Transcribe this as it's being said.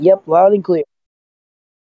Yep, loud and clear.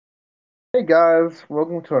 Hey guys,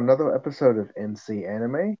 welcome to another episode of NC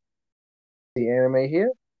Anime. The anime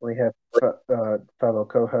here. We have fellow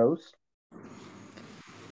co-host,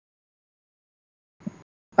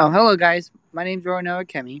 Oh, hello, guys. My name's Roanoa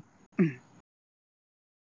Kemi.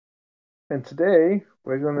 and today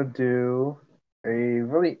we're going to do a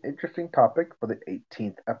really interesting topic for the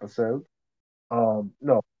 18th episode.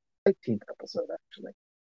 No, 19th episode actually.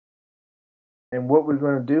 And what we're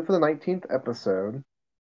going to do for the 19th episode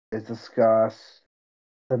is discuss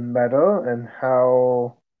the meta and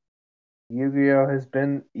how Yu-Gi-Oh has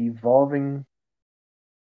been evolving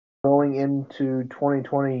going into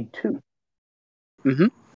 2022. Mm-hmm.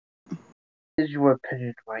 What is your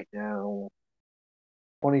opinion right now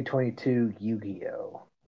 2022 Yu-Gi-Oh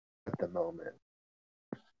at the moment.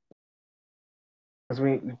 Because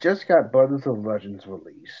we just got Brothers of Legends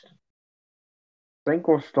released.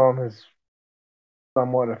 Synchro Storm has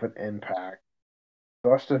somewhat of an impact.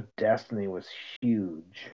 Dust of Destiny was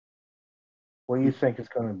huge. What do you think it's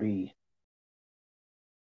going to be?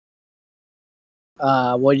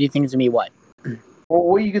 What do you think is gonna be what? Well,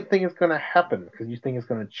 what do you think is going to happen? Because you think it's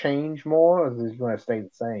going to change more, or is it going to stay the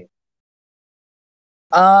same?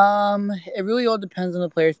 It really all depends on the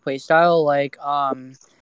player's playstyle.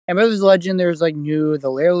 In Brothers Legend, there's the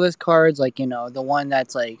Lairless cards, the one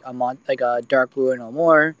that's like like a Dark Blue and no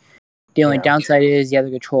more. The only downside is you have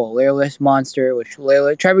to control a Lairless monster, which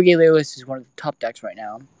Tri-Brigade Lairless is one of the top decks right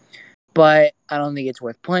now. But I don't think it's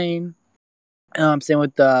worth playing. Same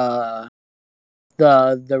with the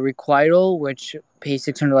Requital, which pays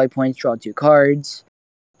 600 life points, draw 2 cards.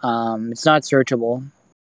 It's not searchable.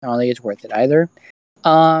 I don't think it's worth it either.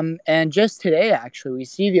 And just today, actually, we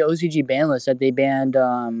see the OCG ban list that they banned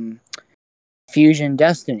Fusion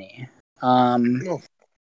Destiny.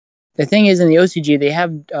 The thing is, in the OCG, they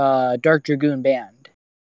have Dark Dragoon banned.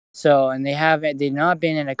 And they not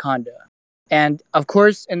ban Anaconda. And of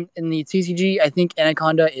course, in the TCG, I think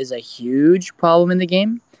Anaconda is a huge problem in the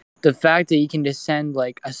game. The fact that you can just send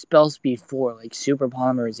like a spell speed 4, like super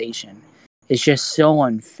polymerization, is just so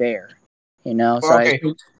unfair. So I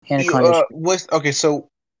think Anaconda So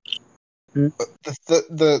Hmm?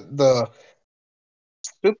 the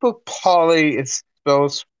super poly it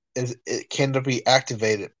spells it can be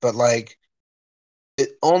activated, but like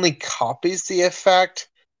it only copies the effect.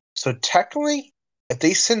 So technically, if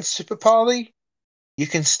they send super poly, you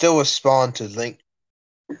can still respond to Link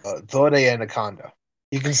Vode Anaconda.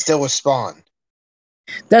 You can still respond.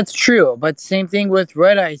 That's true, but same thing with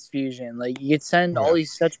Red Eyes Fusion. Like you could send all Yeah.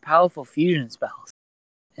 these such powerful fusion spells.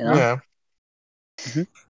 Yeah. Mhm.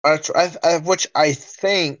 Which I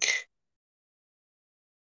think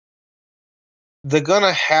they're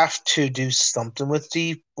gonna have to do something with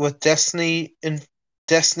Destiny and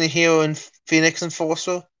Destiny Hero and Phoenix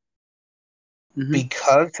Enforcer Mhm.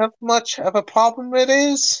 because of much of a problem it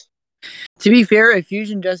is. To be fair, if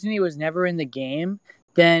Fusion Destiny was never in the game,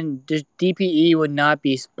 then the DPE would not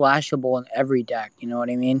be splashable in every deck. You know what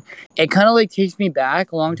I mean? It kind of like takes me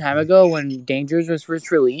back a long time ago when Dangers was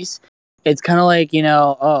first released. It's kind of like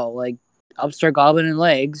like Upstart Goblin and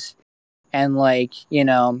Legs, and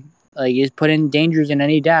you just put in Dangers in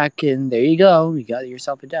any deck, and there you go, you got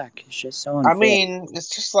yourself a deck. It's just so unfair. I mean, it's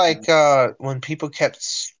just like when people kept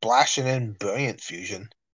splashing in Brilliant Fusion,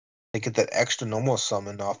 they get that extra normal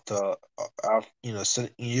summon off the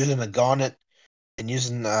using a Garnet and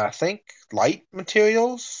using I think light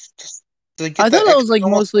materials just to get I that thought that was extra like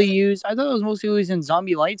normal. mostly used. I thought it was mostly used in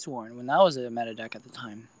Zombie Lightsworn when that was a meta deck at the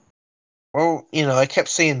time. Well, I kept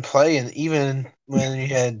seeing play, and even when you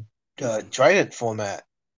had Trident format,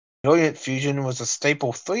 Brilliant Fusion was a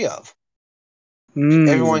staple 3 of.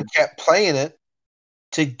 Everyone kept playing it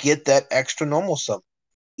to get that extra normal summon,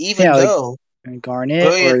 even Yeah, like though Garnet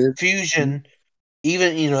Brilliant or Fusion,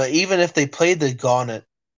 even if they played the Garnet,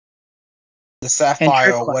 the and Sapphire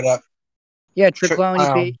Trick or Clown. whatever, Yeah, Trick Trick Clown. You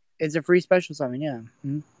pay. Clown, It's a free special summon. Yeah.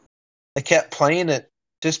 they kept playing it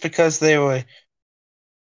just because they were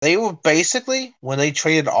basically when they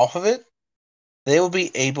traded off of it, they will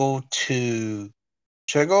be able to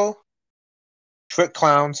trigger Trick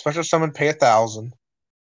Clown, special summon, pay 1,000,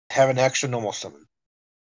 have an extra normal summon.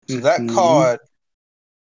 So that card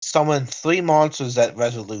summoned 3 monsters at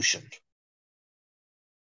resolution.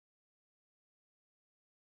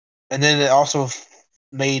 And then it also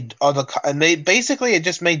made it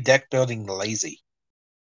just made deck building lazy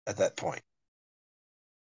at that point.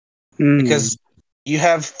 Because you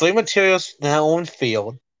have 3 materials now on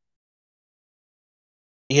field.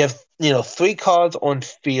 You have, 3 cards on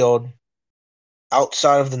field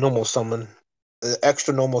outside of the normal summon, the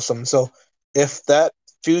extra normal summon. So if that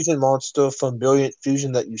fusion monster from Brilliant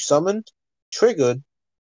Fusion that you summoned triggered,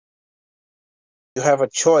 you have a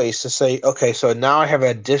choice to say, okay, so now I have an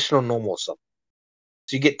additional normal summon.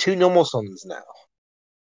 So you get 2 normal summons now.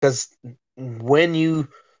 Because when you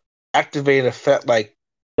activate an effect like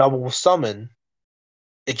double summon,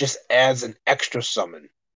 it just adds an extra summon.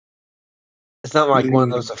 It's not like one of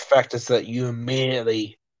those effects that you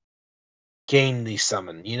immediately gain the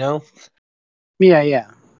summon, you know?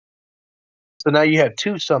 Yeah. So now you have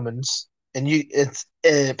 2 summons, and it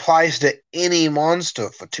applies to any monster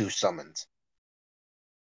for 2 summons.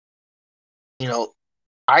 You know,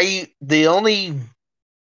 the only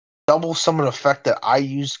double summon effect that I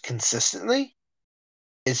use consistently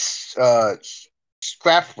is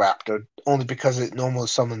Scrap Raptor, only because it normally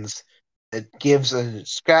summons. It gives a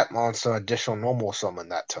scrap monster additional normal summon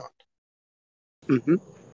that turn. Mm-hmm.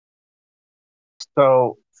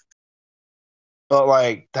 So, but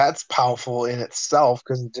like that's powerful in itself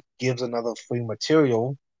because it just gives another free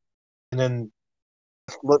material, and then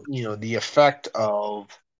the effect of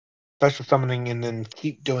special summoning and then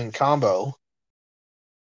keep doing combo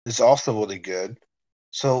is also really good.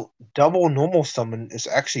 So double normal summon is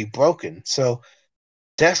actually broken. So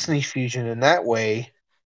Destiny Fusion in that way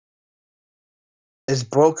is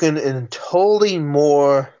broken in totally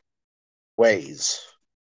more ways.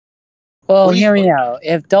 Well, hear me out.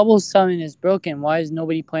 If double summon is broken, why is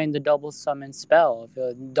nobody playing the double summon spell?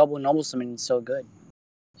 If double normal summon is so good,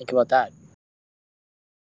 think about that.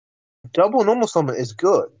 Double normal summon is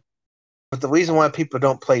good, but the reason why people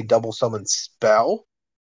don't play double summon spell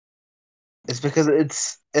is because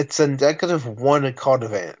it's a -1 in card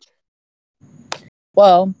advantage.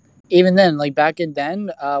 Well, even then, like back in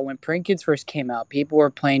then, when Prinkets first came out, people were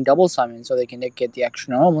playing double summon so they can get the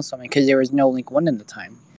extra normal summon because there was no Link 1 at the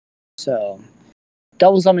time. So,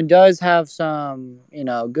 double summon does have some,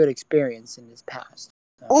 good experience in its past.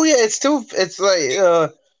 So. Oh yeah, it's like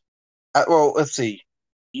well, let's see.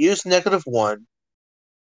 Use -1.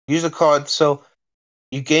 Use a card, so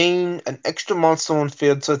you gain an extra monster on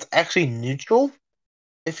field, so it's actually neutral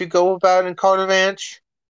if you go about it in card advantage.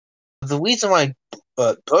 The reason why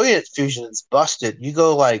Brilliant Fusion is busted, you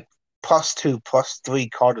go like +2, +3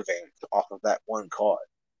 card advantage off of that one card.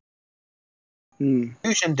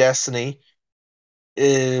 Fusion Destiny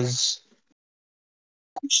is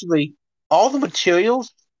actually all the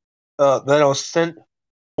materials that are sent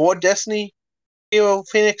for Destiny Hero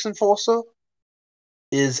Phoenix Enforcer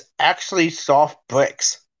is actually soft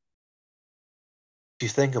bricks. If you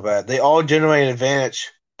think about it, they all generate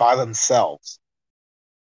advantage by themselves.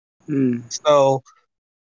 So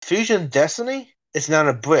Fusion Destiny is not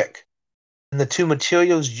a brick, and the 2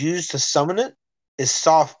 materials used to summon it is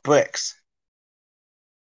soft bricks.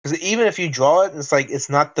 Because even if you draw it, it's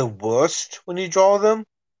not the worst when you draw them.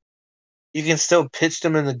 You can still pitch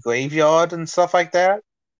them in the graveyard and stuff like that.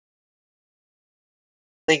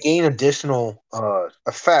 They gain additional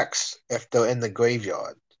effects if they're in the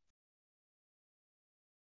graveyard.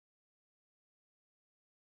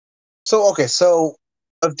 So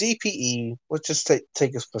of DPE, let's just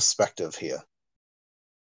take a perspective here.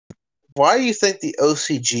 Why do you think the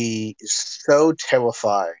OCG is so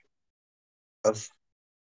terrifying of?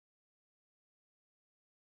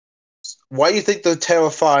 Why do you think they're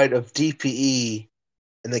terrified of DPE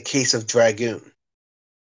in the case of Dragoon?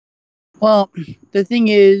 Well, the thing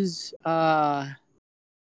is, like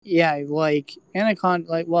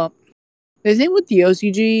Anaconda, the thing with the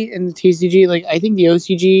OCG and the TCG, I think the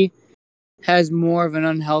OCG has more of an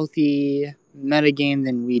unhealthy metagame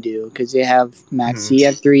than we do because they have Max C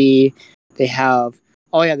at 3. They have,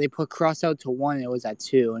 they put Cross out to 1. It was at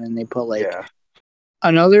 2, and then they put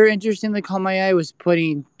another interesting that caught my eye was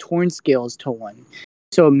putting Torn Scales to 1.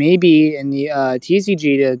 So maybe in the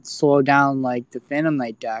TCG to slow down the Phantom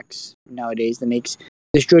Knight decks nowadays that makes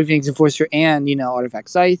Destroy Phoenix Enforcer and Artifact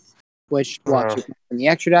Scythe, which blocks you in the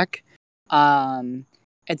extra deck.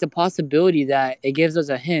 It's a possibility that it gives us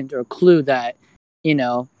a hint or clue that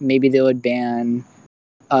maybe they would ban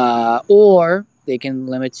or they can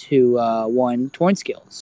limit to 1 Torn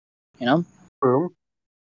Scales. True.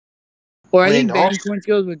 Or I think banning Torn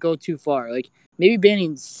Scales would go too far. Maybe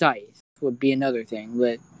banning Scythe would be another thing,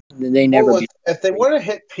 but they never. If they want to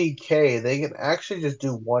hit PK, they can actually just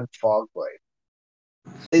do 1 Fog Blade.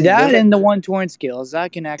 And the 1 Torn Scales,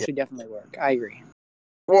 that can actually definitely work. I agree.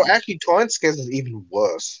 Well, actually, Torn Scales is even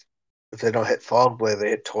worse. If they don't hit Fog Blade,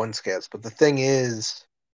 they hit Torn Scales. But the thing is,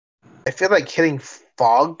 I feel like hitting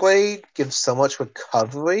Fog Blade gives so much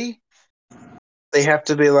recovery. They have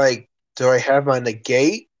to be like, do I have my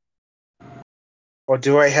negate? Or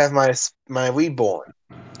do I have my reborn?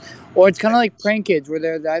 Or it's kind of like prank kids, where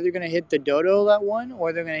they're either gonna hit the dodo that one,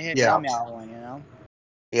 or they're gonna hit Yeah. meow meow one. You know.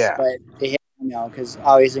 Yeah. But they hit meow because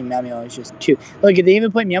obviously meow meow is just two. Look, they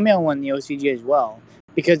even put meow meow one in the OCG as well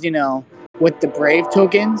because with the brave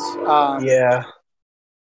tokens. Yeah.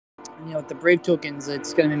 With the brave tokens,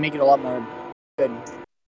 it's gonna make it a lot more good.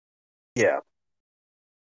 Yeah.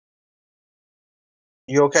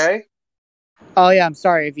 You okay? Oh yeah, I'm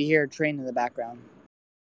sorry if you hear a train in the background.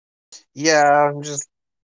 Yeah, I'm just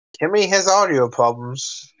Kimmy has audio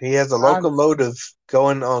problems. He has a locomotive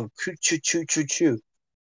going on choo choo choo choo choo.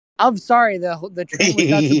 I'm sorry. The train was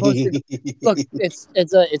not supposed to. Look,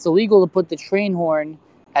 it's illegal to put the train horn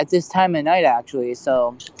at this time of night. Actually,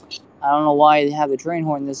 so I don't know why they have the train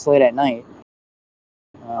horn this late at night.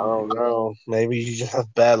 Oh no, maybe you just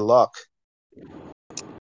have bad luck.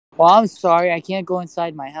 Well, I'm sorry. I can't go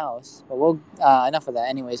inside my house. But we'll enough of that.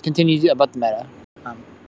 Anyways, continue about the meta.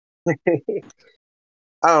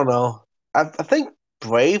 I don't know. I think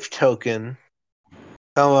Brave Token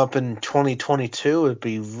come up in 2022 would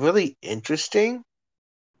be really interesting.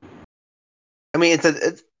 I mean,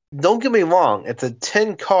 don't get me wrong, it's a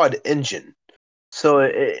 10 card engine, so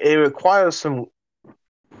it requires some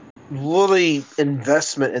really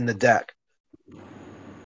investment in the deck.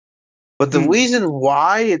 But the reason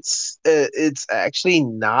why it's actually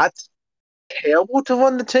not terrible to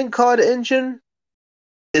run the 10 card engine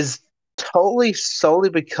is totally solely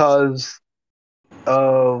because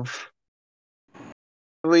of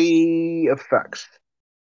three effects.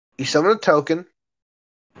 You summon a token,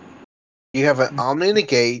 you have an Omni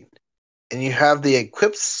Negate, and you have the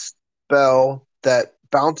equip spell that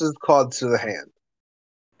bounces cards to the hand.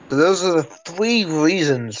 So those are the three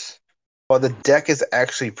reasons why the deck is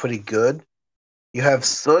actually pretty good. You have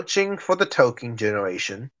searching for the token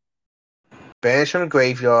generation, banish from the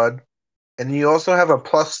graveyard, and you also have a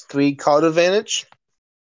 +3 card advantage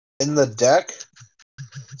in the deck.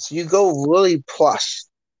 So you go really plus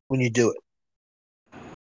when you do it.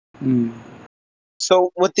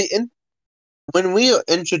 So when we are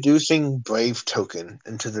introducing Brave Token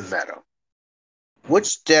into the meta,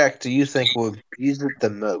 which deck do you think will abuse it the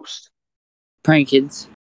most? Prank kids.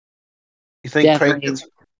 You think Definitely.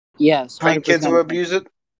 Yes, Prank kids 100%. will abuse it?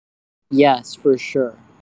 Yes, for sure.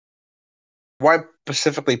 Why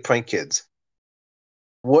specifically Prank kids?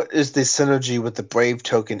 What is the synergy with the Brave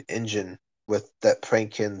Token engine with that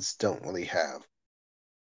Prank kids don't really have?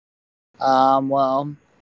 Well,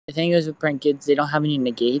 the thing is with prank kids, they don't have any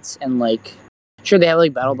negates, and sure they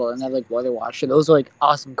have Battle Ball and they have Weather Watch. So those are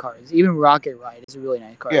awesome cards. Even Rocket Ride is a really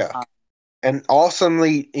nice card. Yeah. And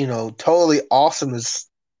awesomely, totally awesome is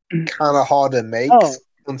kind of hard to make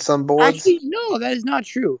on some boards. Actually, no, that is not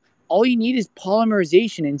true. All you need is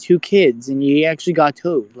polymerization and 2 kids, and you actually got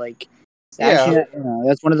Toad. Actually,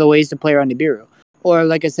 that's one of the ways to play around Nibiru. Or,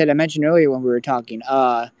 like I said, I mentioned earlier when we were talking,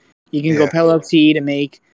 you can go Parallel T to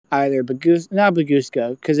make either not Baguska,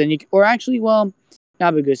 because then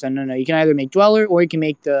not Baguska, no, you can either make Dweller, or you can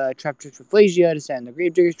make the Trap Triflasia to send the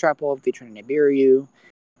Gravedigger's Trap Hole if they try to Nibiru you,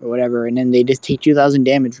 or whatever, and then they just take 2,000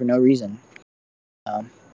 damage for no reason.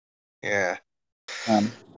 Yeah.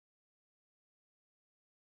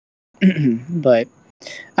 But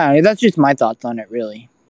I don't know, that's just my thoughts on it, really.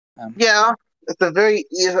 Yeah, it's a very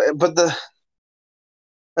easy, but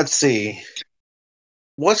let's see.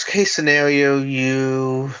 Worst case scenario,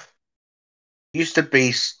 you use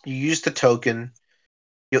the token.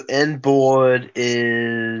 Your end board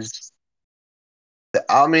is the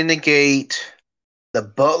Omni Negate, the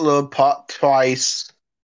Butler pot twice,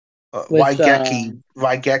 Raigeki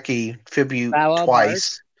tribute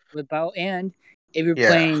twice. And if you're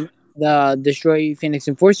playing the Destroy Phoenix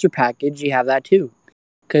Enforcer package, you have that too.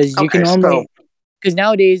 Because you can normally. Because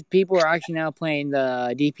nowadays people are actually now playing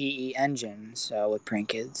the DPE engine, so with prank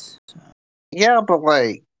kids. So. Yeah, but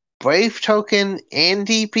Brave Token and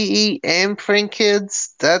DPE and prank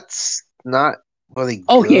kids, that's not really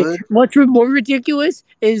good. What's more ridiculous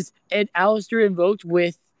is an Alistair invoked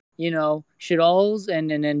with Shadalls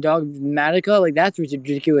and then Dogmatica. That's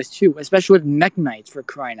ridiculous too, especially with Mech Knights, for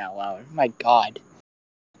crying out loud. My God,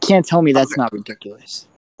 can't tell me that's not ridiculous.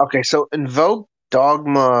 Okay, so invoke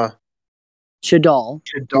Dogma Shadal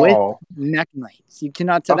with Mech Knights. You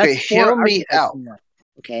cannot tell. Okay, that's 4 hear me out.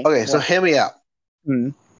 Okay, so hear me out.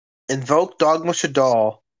 Invoke Dogma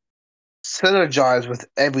Shadal synergize with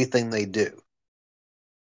everything they do.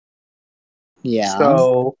 Yeah.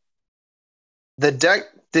 So the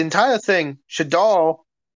entire thing, Shadal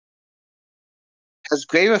has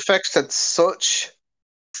grave effects that such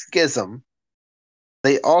schism.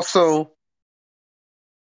 They also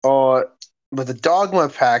are with the Dogma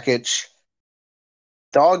package,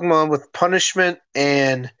 Dogma with punishment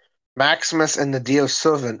and Maximus, and the Dio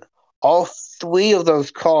Servant, all three of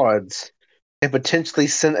those cards can potentially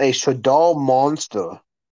send a Shadal monster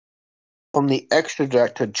from the extra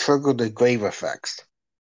deck to trigger the grave effects.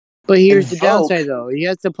 But here's the Invoke, downside, though. He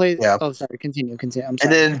has to play. yeah, Oh, sorry. Continue. I'm and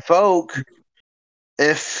sorry. then Invoke,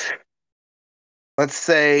 if, let's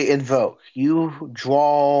say, Invoke, you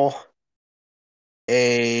draw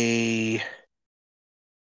a,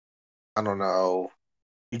 I don't know,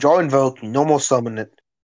 you draw Invoke, you normal summon it,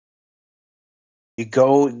 you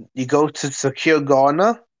go to Secure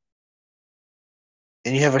Gardener,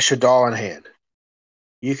 and you have a Shadal in hand.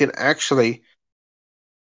 You can actually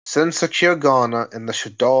send Secure Gardener and the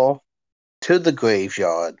Shadal to the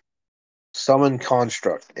graveyard, summon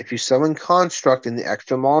Construct. If you summon Construct in the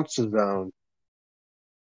extra monster zone,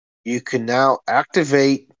 you can now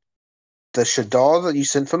activate the Shadal that you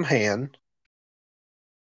sent from hand,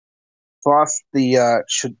 plus the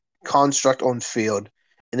Construct on field.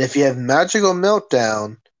 And if you have Magical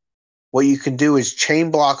Meltdown, what you can do is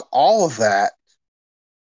chain block all of that.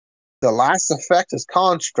 The last effect is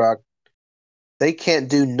Construct. They can't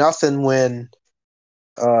do nothing when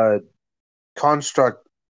Construct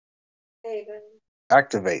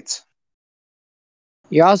activates.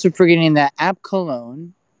 You're also forgetting that App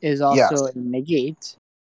Cologne is Yes. also a negate.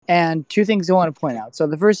 And two things I want to point out. So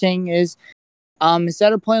the first thing is,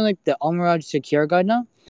 instead of playing like the Almiraj Secure Gardener,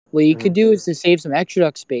 what you could do is to save some extra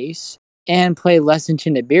deck space and play less into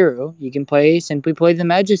Nibiru. You can simply play the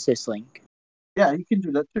Magistus Link. Yeah, you can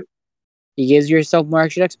do that too. It gives yourself more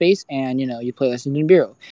extra deck space, and you play less into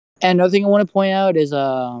Nibiru. And another thing I want to point out is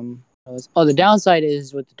the downside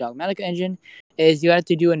is with the Dogmatic engine is you have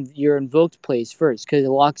to do your invoked plays first because it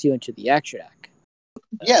locks you into the extra deck.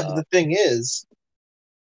 Yeah, but the thing is,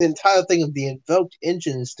 the entire thing of the invoked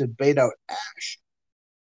engine is to bait out Ash.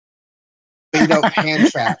 Bait out hand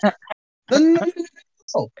traps. No.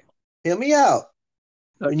 Hear me out.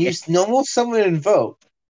 Okay. When you normal summon and invoke,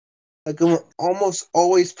 I can almost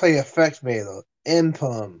always play Effect Veiler,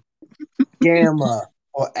 Impum, Gamma,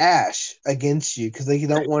 or Ash against you because they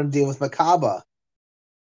don't want to deal with Macabre.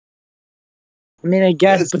 I mean, I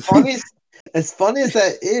guess, As funny as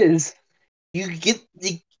that is, you get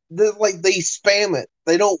they spam it.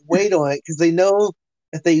 They don't wait on it because they know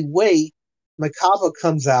if they wait, Macabre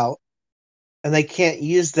comes out and they can't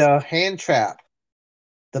use the hand trap,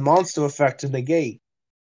 the monster effect to negate.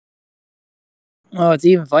 Oh, it's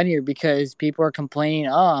even funnier because people are complaining,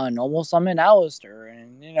 normal summon Alistair,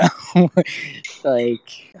 and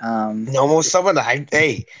Normal summon.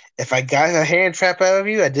 Hey, if I got a hand trap out of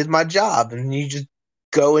you, I did my job, and you just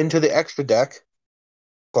go into the extra deck,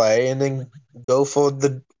 play, and then go for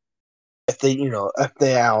the if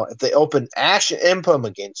they open Ash and Impum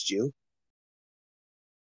against you,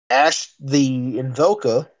 Ash the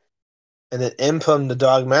Invoker, and then Impum the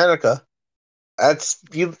Dogmatica. That's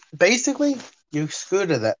you basically you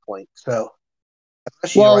screwed at that point. So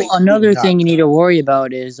another thing you need to worry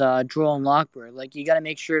about is Droll and Lockbird. Like, you got to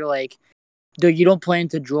make sure to you don't play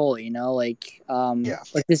into Droll. Like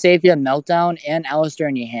to say if you have Meltdown and Alistair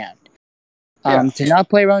in your hand. To not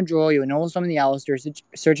play around Droll, you would normal summon the Alistair,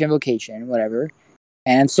 search Invocation, whatever.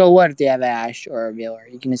 And so what if they have Ash or a Veiler?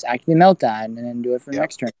 You can just activate Meltdown and then do it for the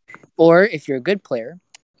next turn. Or if you're a good player,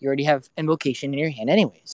 you already have Invocation in your hand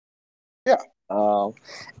anyways. Yeah.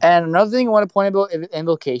 And another thing I want to point about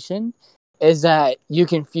Invocation is that you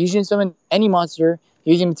can fusion summon any monster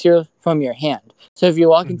using material from your hand. So if you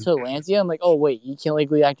walk into Lancia, I'm like, oh wait, you can't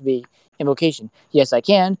legally activate Invocation. Yes, I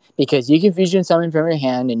can, because you can fusion summon from your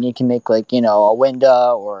hand and you can make a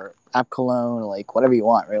Winda or App Cologne, whatever you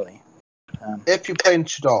want, really. If you're playing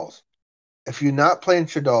Shadals. If you're not playing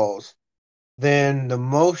Shadals, then the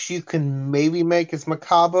most you can maybe make is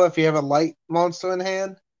Macabre if you have a light monster in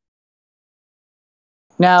hand.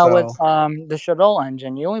 Now, with the Shadol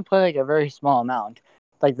engine, you only play a very small amount.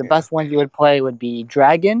 The best ones you would play would be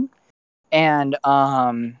Dragon and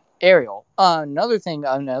Ariel. Another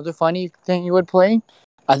funny thing you would play,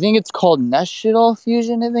 I think it's called Nest Shadol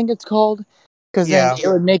Fusion, I think it's called. Because then it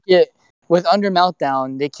would make it, with Under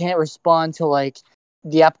Meltdown, they can't respond to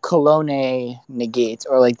the App Cologne negates,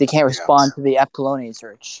 or they can't respond to the App Cologne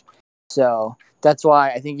search. So that's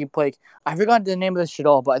why I think you play. I forgot the name of the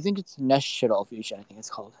Shadol, but I think it's Nest Shadol Fusion. I think it's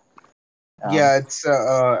called. It's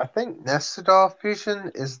I think Nest Shadol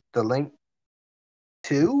Fusion is the Link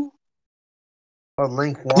 2 or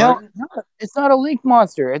Link 1. No, it's not a Link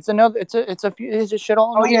monster. It's another. It's a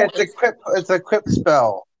Shadol. Oh yeah, it's a equip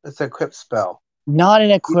spell. It's a equip spell. Not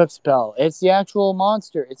an equip spell. It's the actual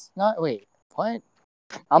monster. It's not. Wait, what?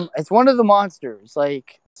 It's one of the monsters.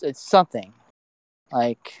 It's something.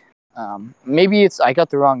 Maybe it's. I got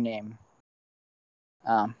the wrong name.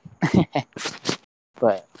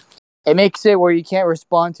 But it makes it where you can't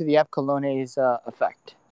respond to the Epcalone's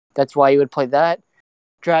effect. That's why you would play that.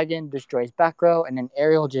 Dragon destroys back row, and then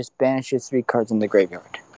Ariel just banishes 3 cards in the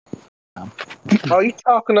graveyard. Are you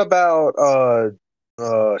talking about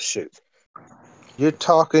shoot? You're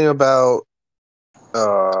talking about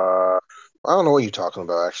I don't know what you're talking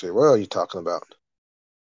about actually. What are you talking about?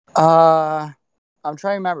 I'm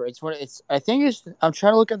trying to remember. It's what it's. I think it's. I'm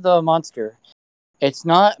trying to look at the monster. It's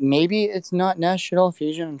not. Maybe it's not National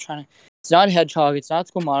Fusion. I'm trying to. It's not Hedgehog. It's not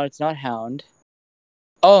Squamata. It's not Hound.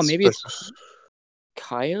 Oh, maybe it's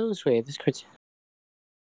Kaios. Wait, this card's.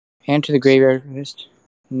 Hand to the graveyard first.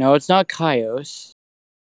 No, it's not Kaios.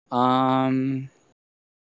 Trying.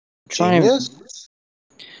 Genius?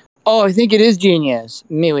 Oh, I think it is Genius.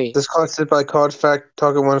 Wait. This card set by card effect,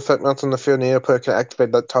 target one effect mounts on the field, and the player can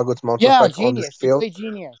activate that target's monster Yeah, effect on this Genius. You field. play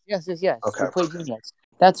Genius. Yes. Okay. You play Genius.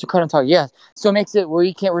 That's the card I'm talking. Yes. So it makes it where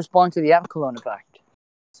you can't respond to the Apocolon effect.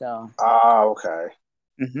 So. Okay.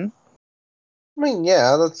 Mm-hmm. I mean,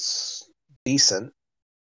 yeah, that's decent.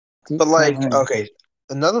 But okay,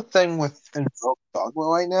 another thing with Invoke Dogma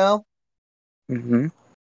right now, Mm-hmm.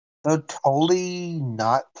 they're totally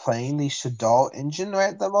not playing the Shadal engine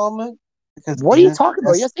right at the moment. Because What are you talking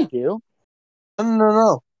about? Yes, they do.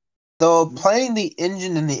 No. They're playing the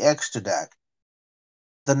engine in the extra deck.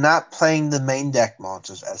 They're not playing the main deck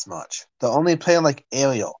monsters as much. They're only playing like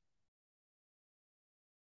Ariel.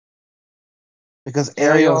 Because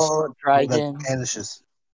Ariel, Dragon, that vanishes.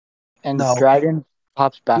 and No. Dragon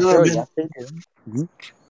pops back No, row. Yes, they do.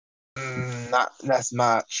 not as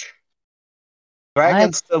much.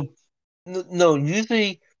 Dragon's still no.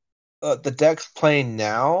 Usually, the deck's playing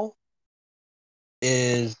now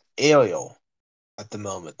is Ariel at the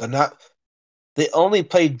moment. They're not. They only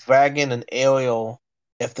play Dragon and Ariel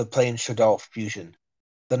if they're playing Shadal Fusion.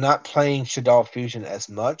 They're not playing Shadal Fusion as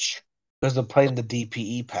much because they're playing the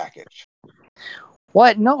DPE package.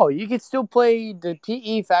 What? No, you could still play the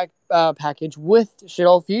PE package with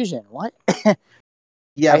Shadal Fusion. What?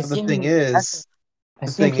 Yeah, but the thing is,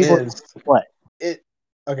 what?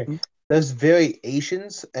 Okay. There's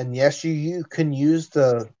variations, and yes, you can use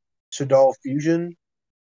the Shadal Fusion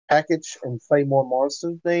package and play more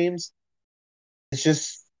monster names. It's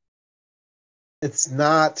just, it's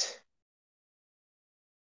not.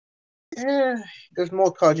 There's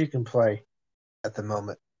more cards you can play at the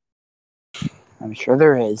moment. I'm sure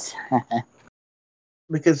there is.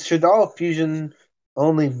 Because Shadal Fusion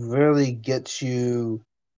only really gets you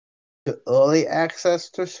to early access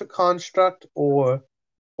to Construct or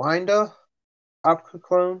Winder, Opera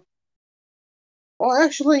Clone. Well,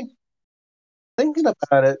 actually, thinking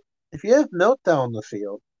about it, if you have Meltdown on the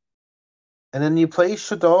field, and then you play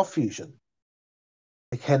Shadal Fusion,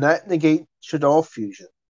 it cannot negate Shadal Fusion.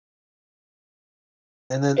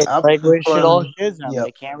 And then It's like with Shadal Chisholm.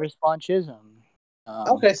 They can't respond Chisholm.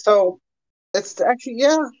 Okay, so it's actually,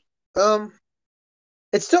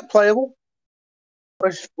 it's still playable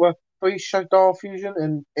with free Shadal Fusion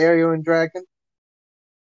and Ariel and Dragon.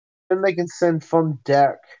 Then they can send from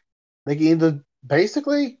deck. They can either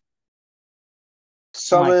basically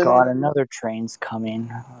summon. Oh my god, another train's coming.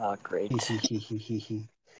 Oh, great.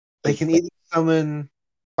 They can either summon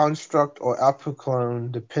Construct or Alpha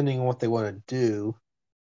Clone, depending on what they want to do.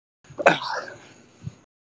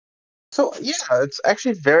 So, yeah, it's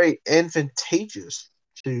actually very advantageous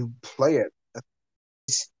to play it.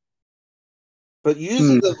 But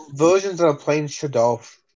usually the versions that are playing Shadal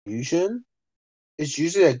Fusion is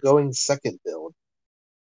usually a going second build.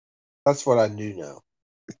 That's what I do know.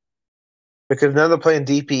 Because now they're playing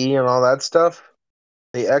DPE and all that stuff,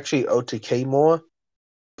 they actually OTK more.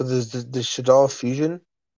 But the Shadal Fusion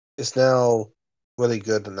is now really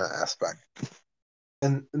good in that aspect.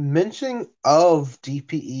 And mentioning of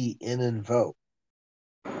DPE in Invoke,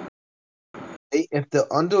 if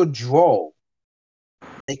they're under draw,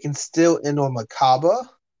 they can still end on Macabre,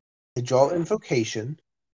 they draw Invocation,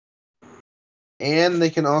 and they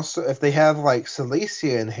can also, if they have like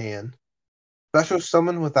Salacia in hand, special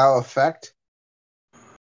summon without effect,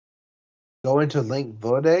 go into Link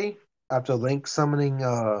Verde after Link summoning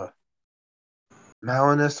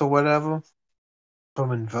Malinus or whatever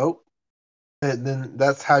from Invoke, and then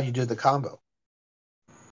that's how you do the combo.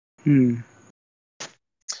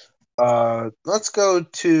 Let's go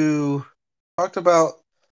to talked about.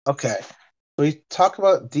 Okay, we talked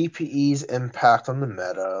about DPE's impact on the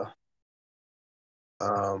meta.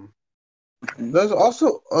 There's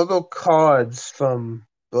also other cards from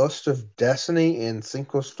Burst of Destiny and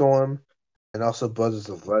Synchro Storm, and also Brothers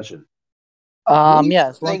of Legend.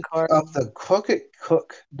 Yes, one think card of the Crooked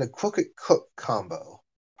Cook combo.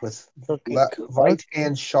 with Okay, right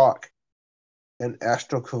hand shock and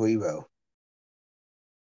Astro Karibo.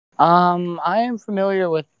 I am familiar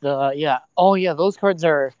with the yeah. Oh yeah, those cards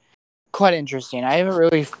are quite interesting. I haven't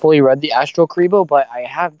really fully read the Astro Karibo, but I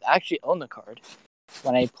have actually owned the card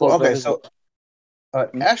when I Well, pulled okay, those. so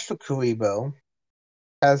Astro Karibo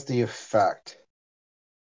has the effect.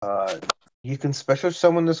 You can special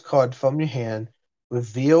summon this card from your hand,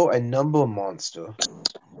 reveal a number monster,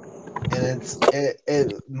 and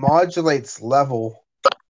it modulates level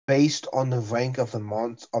based on the rank of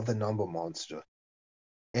the number monster.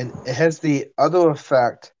 And it has the other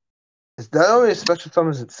effect. It's not only a special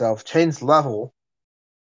summons itself, changes level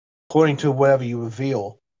according to whatever you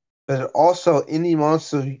reveal, but it also any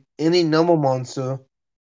number monster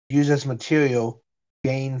used as material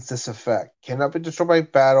gains this effect. Cannot be destroyed by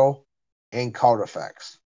battle and card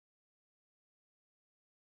effects.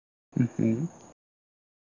 Mm-hmm.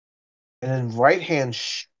 And then right hand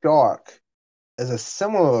shark is a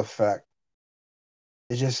similar effect.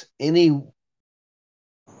 It's just any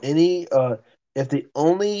if the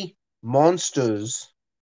only monsters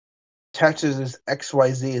attaches as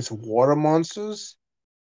XYZ as water monsters,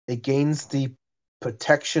 it gains the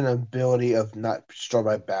protection ability of not destroyed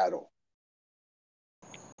by battle.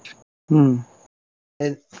 Hmm.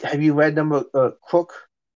 And have you read number Crook?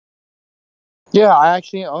 Yeah, I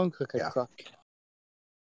actually own Crooked Yeah. Crook.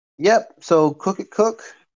 Yep. So Crooked Cook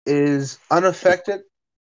is unaffected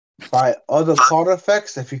by other card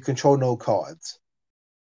effects if you control no cards.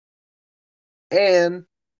 And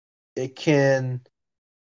it can,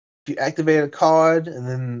 if you activate a card and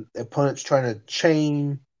then the opponent's trying to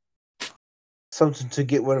chain something to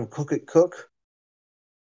get rid of Crooked Cook,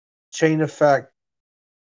 chain effect,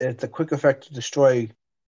 it's a quick effect to destroy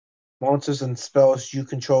monsters and spells you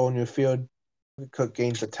control in your field. Crooked Cook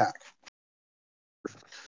gains attack.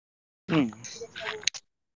 Hmm.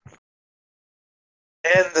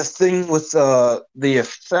 And the thing with the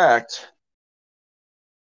effect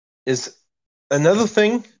is another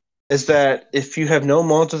thing is that if you have no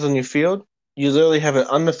monsters on your field, you literally have an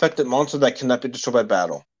unaffected monster that cannot be destroyed by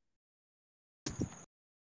battle.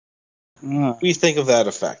 What do you think of that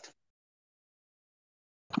effect?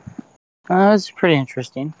 That's pretty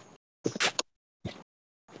interesting.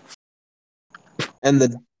 And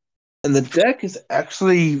the deck is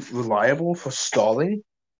actually reliable for stalling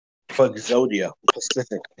for Exodia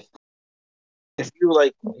specifically. If you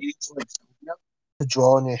like use Exodia to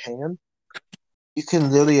draw in your hand, you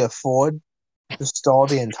can literally afford to stall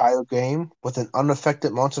the entire game with an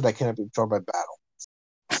unaffected monster that cannot be destroyed by battle.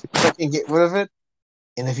 You can get rid of it,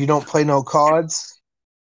 and if you don't play no cards,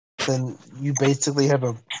 then you basically have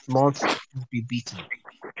a monster that can be beaten.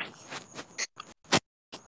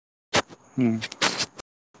 Hmm.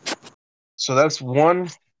 So that's one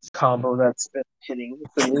combo that's been hitting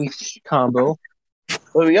the niche combo.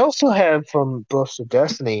 But we also have from Burst of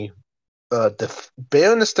Destiny,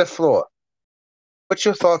 Baroness de Flor. What's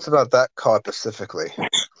your thoughts about that card specifically?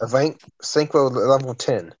 A rank Synchro level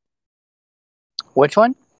 10. Which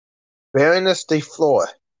one? Baroness de Flor.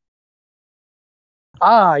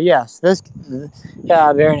 Ah, yes.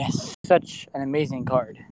 Yeah, Baroness. Such an amazing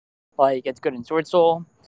card. Like, it's good in Sword Soul.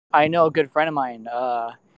 I know a good friend of mine.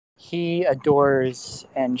 He adores,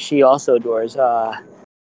 and she also adores,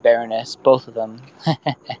 Baroness. Both of them.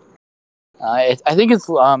 I think it's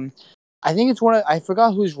one of. I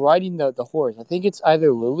forgot who's riding the horse. I think it's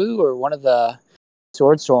either Lulu or one of the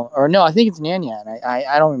Sword Soul, or no, I think it's Nanya. And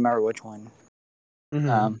I don't remember which one.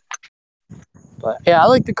 Mm-hmm. But yeah, I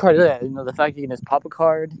like the card. You know, the fact you can just pop a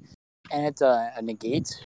card and it's a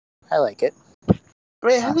negate. I like it. I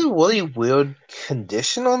mean, it has a really weird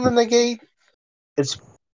condition on the negate. It's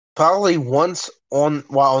probably once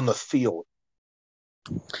while on the field.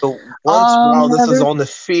 So once while this is on the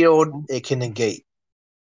field, it can negate.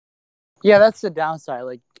 Yeah, that's the downside.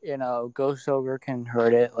 Like, you know, Ghost Ogre can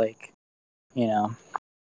hurt it. Like, you know,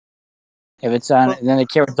 if it's on, then it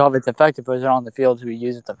can't resolve its effect if it's on the field to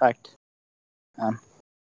use its effect.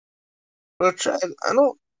 But I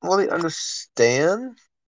don't really understand.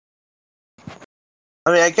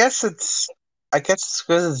 I mean, I guess it's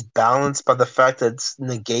because it's balanced by the fact that it's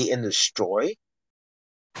negate and destroy.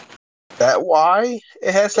 That why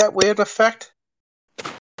it has that weird effect?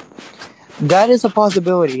 That is a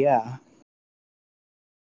possibility. Yeah.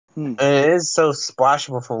 And it is so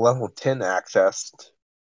splashable for level 10 access.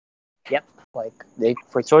 Yep. Like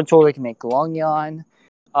for Sword Soul, they can make Long Yawn.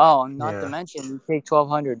 Oh, not to mention you take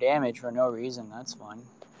 1,200 damage for no reason. That's fun.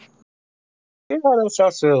 Yeah, that's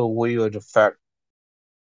also a weird effect.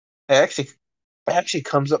 It actually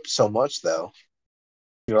comes up so much though.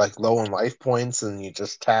 You're like low on life points and you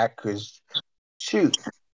just attack because shoot.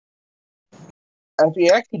 If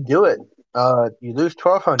you actually do it, you lose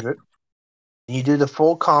 1,200. You do the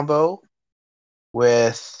full combo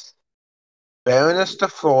with Baroness the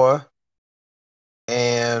Floor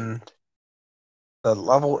and the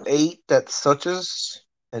level 8 that switches,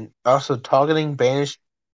 and also targeting Banish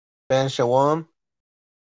a Worm.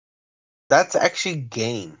 That's actually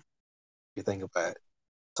game, if you think about it.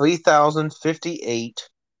 3,058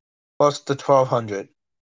 plus the 1,200.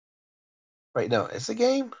 Wait, no, it's a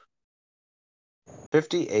game?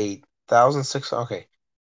 58,600. Okay.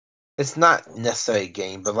 It's not necessarily a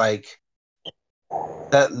game, but like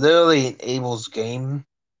that literally enables game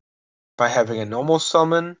by having a normal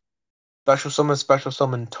summon, special summon,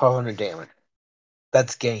 1,200 damage.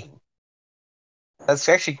 That's game. That's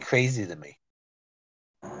actually crazy to me.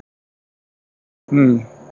 Hmm.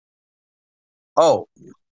 Oh,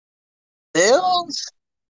 Ills?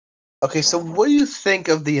 Okay, so what do you think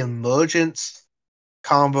of the emergence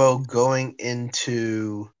combo going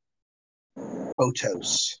into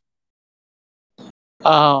Protoss?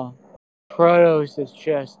 Oh, Protos is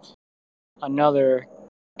just another.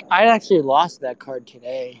 I actually lost that card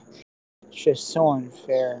today. It's just so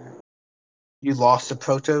unfair. You lost to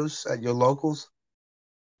Protoss at your locals?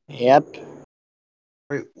 Yep.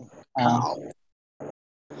 Wait, Um, how?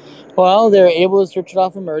 well, they're able to switch it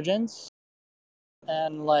off emergence,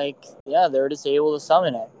 and yeah, they're just able to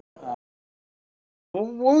summon it.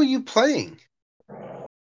 What were you playing?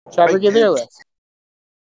 Trapper Wait, get Leerless.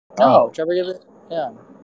 No, oh, Trapper get. Yeah.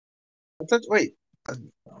 wait, uh,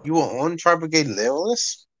 you were on Tri Brigade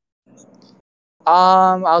Leerless?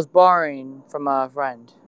 I was borrowing from a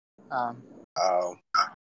friend. Um, Oh,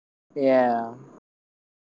 yeah.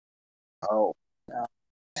 oh. Yeah.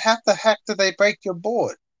 How the heck did they break your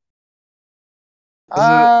board? Isn't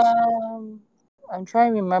it? Um, I'm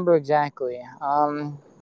trying to remember exactly. I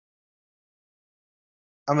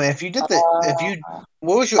mean, if you did Uh,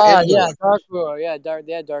 what was your end yeah, board? Dark Ruler. Yeah,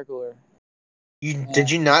 they had Dark Ruler. Did Yeah.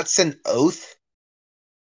 you not send Oath?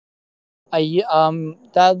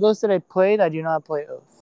 Those that I played, I do not play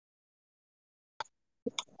Oath.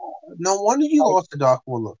 No wonder you Like, lost the Dark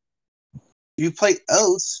Ruler. You played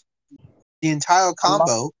Oath the entire I'm,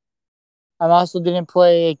 combo. I'm also didn't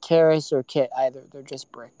play Karis or Kit either. They're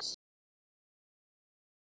just bricks.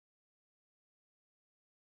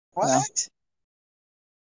 Yeah. What?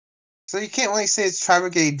 So you can't really say it's Tri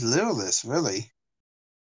Brigade Leerless, really.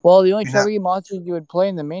 Well, the only You're not. Trevor monsters you would play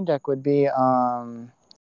in the main deck would be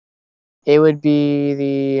it would be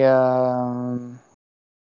the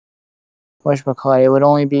whatchamacallit, it would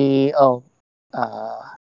only be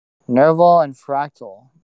Nerval and Fractal.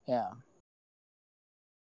 Yeah.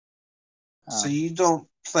 So Um, you don't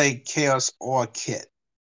play Chaos or Kit.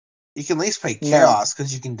 You can at least play no. Chaos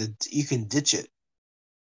because you can ditch it.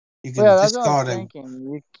 You Well, can yeah, that's what I was discard him.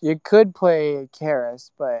 thinking. You could play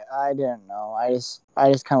Karis, but I didn't know. I just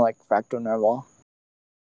kind of like Fractal Nerval.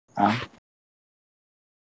 What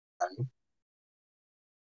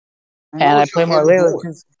And I was your play more end Layla board?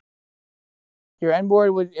 because your end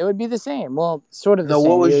board would be the same. Well, sort of the No, what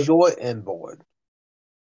same. was your end board?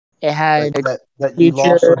 It Like had that you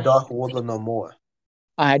lost to Future. Dark Ruler no more.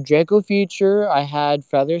 I had Draco Future. I had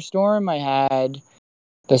Featherstorm. I had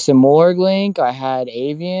the Simorg Link. I had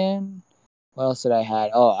Avian. What else did I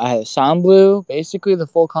had? Oh, I had Sound Blue. Basically, the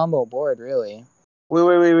full combo board, really.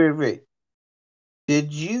 Wait.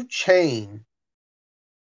 Did you chain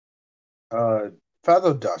uh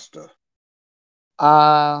Feather Duster?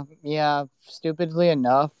 Yeah. Stupidly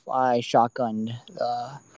enough, I shotgunned.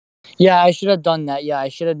 Yeah, I should have done that. Yeah, I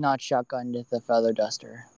should have not shotgunned the Feather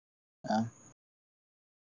Duster. Uh,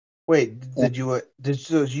 Wait, yeah.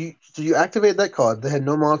 so you activate that card? They had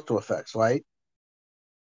no monster effects, right?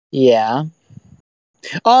 Yeah.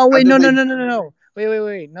 Oh How wait, did they? no.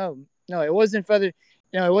 Wait. No, it wasn't Feather.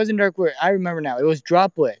 No, it wasn't Dark Word. I remember now. It was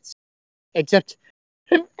Droplets. Except,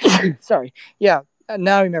 sorry. Yeah,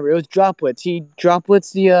 now I remember. It was Droplets. He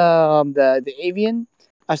droplets the Avian,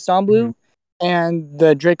 Mhm. Assemblu, and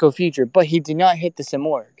the Draco Future, but he did not hit the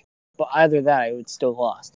Simorg. But either that, I would still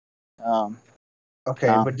lost. Um, Okay,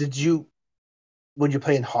 uh, but would you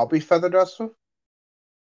play in Hobby Feather Duster?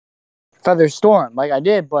 Feather Storm, like I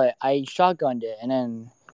did, but I shotgunned it, and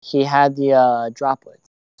then he had the droplets.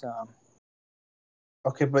 So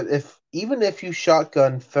Okay, but even if you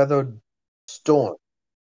shotgun Feather Storm,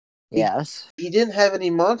 he yes, he didn't have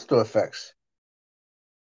any monster effects.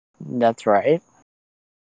 that's right.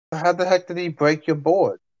 How the heck did he break your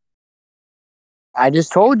board? I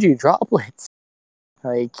just told you droplets.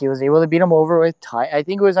 Like he was able to beat him over with Tai. I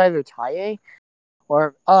think it was either Tai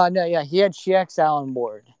or no, yeah, he had Shiexal on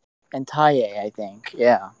board and Tai. I think,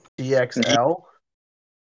 yeah. DXL?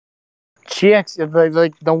 GX,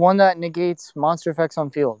 like the one that negates monster effects on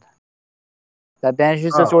field. That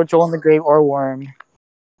banishes the Sword Soul in the grave or worm.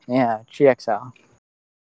 Yeah, GXL.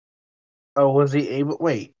 Oh, was he able?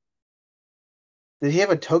 Wait, did he have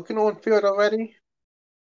a token on field already?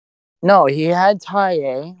 No, he had tie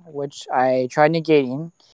A, which I tried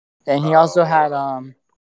negating, and he also had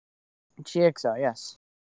GXL. Yes.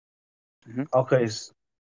 Mm-hmm. Okay, so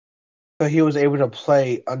he was able to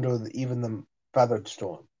play under even the Feathered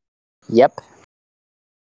Storm. Yep.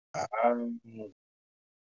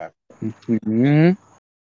 Mm-hmm.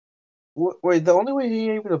 Wait, the only way he's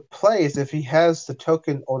able to play is if he has the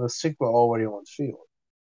token or the synchro already on field.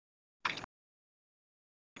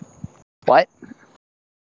 What?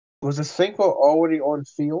 Was the synchro already on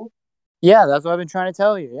field? Yeah, that's what I've been trying to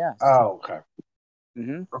tell you. Yes. Oh, okay.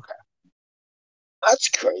 Mm-hmm. Okay. That's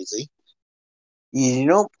crazy. You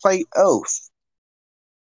don't play Oath.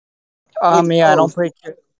 Yeah, I don't play.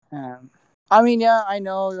 I mean, yeah, I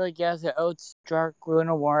know. Like, yes, the outs, Dark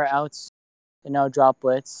Luna War outs,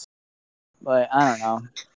 droplets, but I don't know.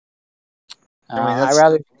 I mean,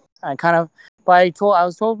 But I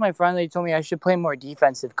was told my friend, they told me I should play more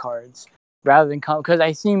defensive cards rather than because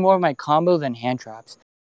I see more of my combo than hand traps.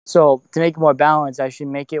 So to make it more balanced, I should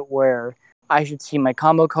make it where I should see my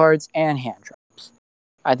combo cards and hand traps.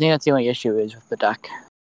 I think that's the only issue is with the deck.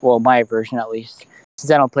 Well, my version at least,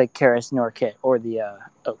 since I don't play Karis nor Kit or the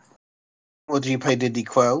Oath. Well, do you play Diddy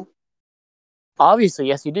Quo? Obviously,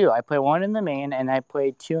 yes, you do. I play one in the main and I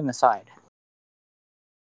play two in the side.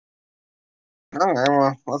 Okay,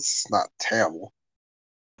 well, that's not terrible.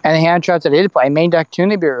 And the hand traps I did play, I main deck two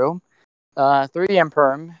Nibiru, 3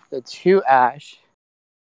 Emperor, the 2 Ash,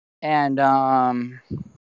 and 1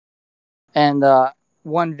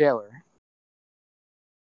 Valor.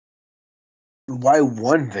 Why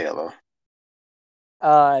one Valor?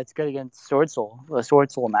 It's good against Sword Soul, the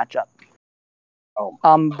Sword Soul matchup. Oh.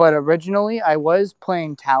 But originally I was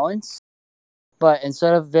playing Talents, but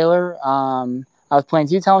instead of Valor, I was playing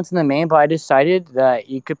 2 Talents in the main, but I decided that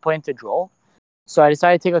you could play into Droll. So I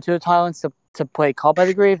decided to take out 2 Talents to play Call by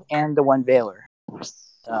the Grave and the 1 Valor.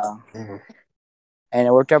 And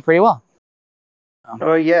it worked out pretty well.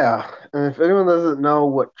 Oh yeah, and if anyone doesn't know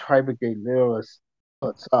what Tri-Brigade Lyrus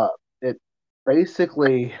puts up, it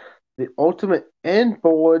basically the ultimate end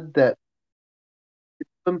board that it's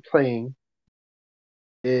been playing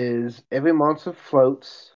is every monster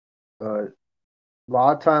floats. A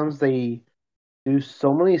lot of times they do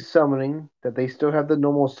so many summoning that they still have the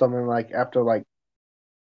normal summon after kind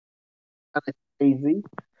of crazy.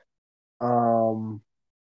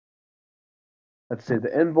 Let's see,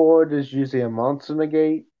 the end board is usually a monster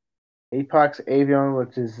negate, Apex Avion,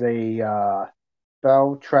 which is a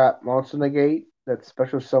spell trap monster negate that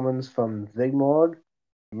special summons from Zigmog,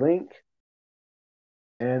 Link,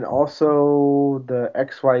 and also the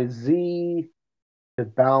XYZ to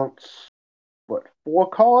bounce 4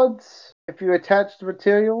 cards if you attach the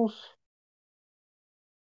materials.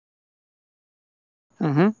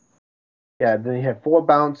 Mm-hmm. Yeah, then you have 4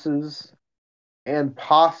 bounces and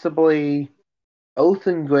possibly Oath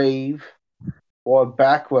Engrave or a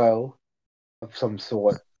back row of some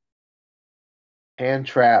sort. Hand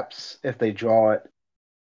traps if they draw it.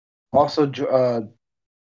 Also,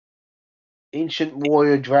 Ancient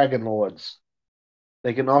Warrior Dragon Lords.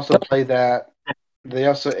 They can also play that.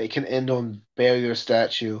 It can end on Barrier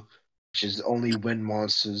Statue, which is only when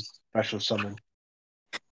monsters special summon.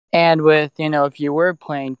 And with, if you were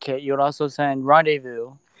playing Kit, you would also send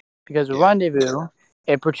Rendezvous. Because with Rendezvous,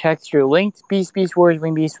 it protects your linked Beast, Warriors,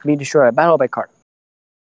 Wing Beast from being destroyed battle by card.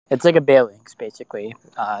 It's like a Balinks, basically.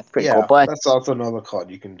 It's pretty cool. But that's also another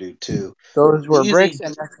card you can do, too. Those were bricks,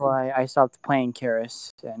 and that's why I stopped playing Karis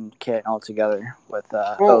and Kit altogether with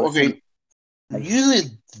Oath. Okay.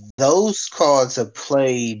 Usually those cards are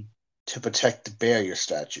played to protect the Barrier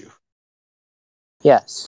Statue.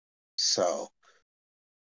 Yes. So,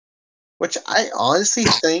 which I honestly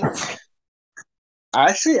think,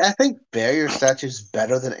 I think Barrier Statue is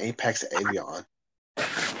better than Apex Avion.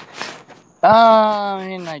 I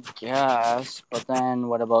mean, I guess, but then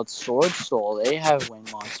what about Sword Soul? They have wind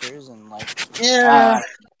monsters and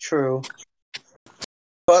true.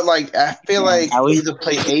 But I feel like you either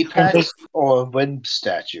play Apex or Wind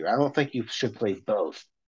Statue. I don't think you should play both.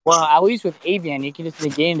 Well, at least with Avian, you can just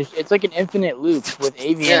negate it. It's like an infinite loop with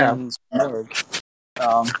Avian and Smorg.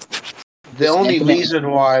 The only reason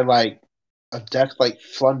why a deck like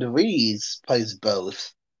Flunderies plays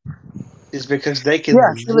both is because they can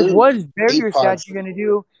what is Barrier Statue gonna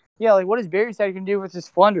do? Yeah, what is Barrier Statue gonna do with this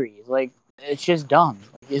Flunderies? It's just dumb.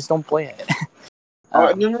 You just don't play it.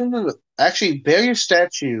 No. Actually, Barrier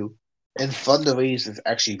Statue And Thundereeze is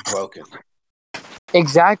actually broken.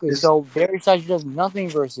 Exactly. So Barry Sasha does nothing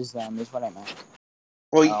versus them, is what I meant.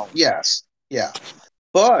 Well, yes. Yeah.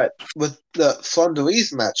 But with the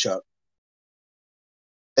Thundereeze matchup,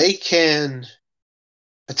 they can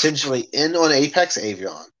potentially end on Apex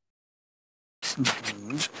Avion,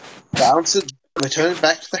 bounce it, return it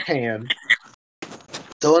back to the hand,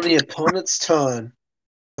 during the opponent's turn,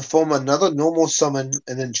 perform another normal summon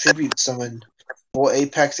and then tribute summon for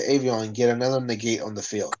Apex Avion and get another negate on the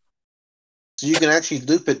field. So you can actually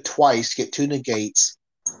loop it twice, get 2 negates,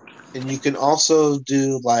 and you can also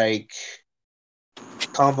do like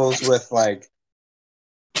combos with like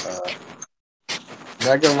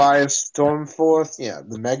Mega Live Stormforth,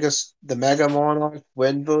 the Mega Monarch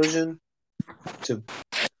Wind version to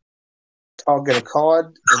target a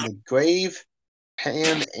card in the grave,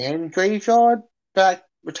 hand, and graveyard back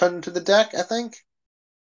return to the deck, I think.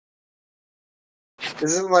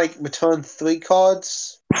 Isn't like return 3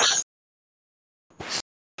 cards?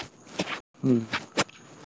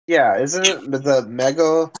 Yeah, isn't it the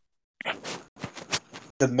Mega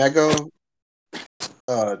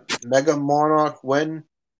Monarch Wind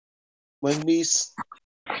Beast?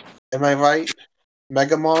 Am I right?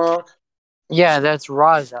 Mega Monarch? Yeah, that's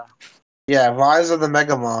Raza. Yeah, Rise of the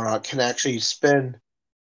Mega Monarch can actually spin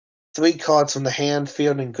 3 cards from the hand,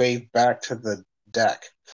 field, and grave back to the deck,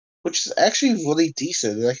 which is actually really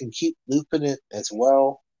decent. I can keep looping it as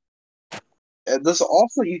well. And there's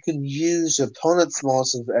also you can use opponent's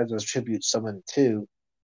monsters as a tribute summon too,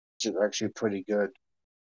 which is actually pretty good.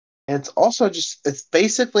 And it's also it's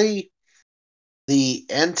basically the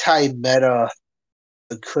anti-meta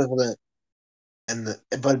equivalent,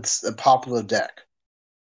 but it's a popular deck.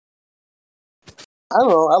 I don't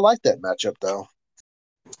know. I like that matchup though.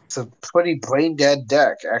 It's a pretty brain dead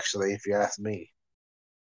deck, actually, if you ask me.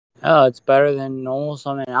 Oh, it's better than normal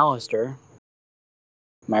summon Alistair.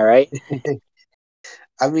 Am I right?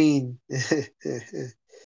 I mean, I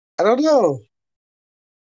don't know.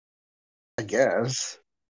 I guess.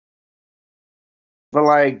 But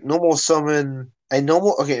like imagine a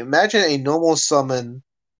normal summon,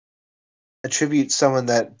 a tribute summon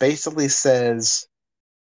that basically says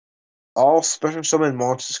all special summon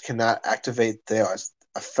monsters cannot activate their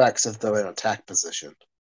effects if they're in attack position.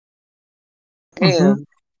 And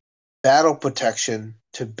battle protection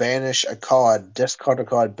to banish a card, discard a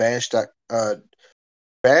card, banish a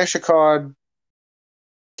card,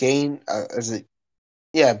 gain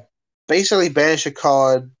basically banish a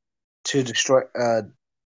card to destroy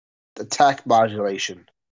attack modulation.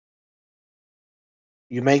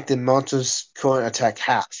 You make the monster's current attack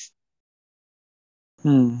half.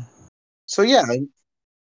 So yeah,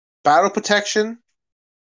 battle protection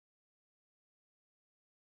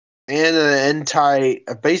and a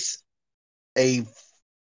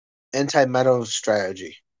anti-metal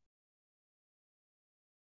strategy.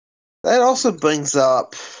 That also brings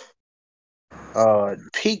up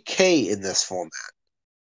PK in this format.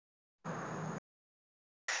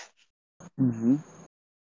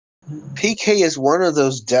 PK is one of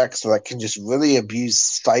those decks that can just really abuse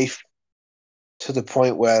Scythe to the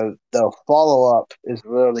point where the follow-up is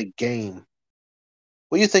literally game.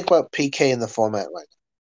 What do you think about PK in the format right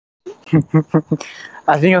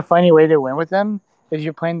I think a funny way to win with them is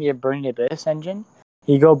you're playing the Burning Abyss engine.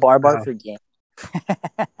 You go Barbar for game.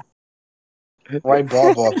 Why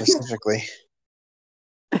Barbar specifically?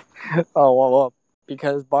 well,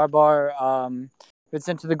 because Barbar, if it's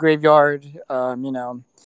into the graveyard,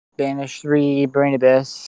 banish 3, Burning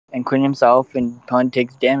Abyss, and clean himself, and Pun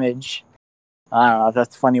takes damage. I don't know if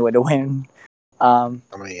that's a funny way to win. But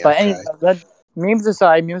anyway, memes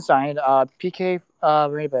aside, PK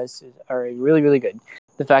Burning Abyss are really, really good.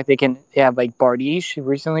 The fact they have like Bardiche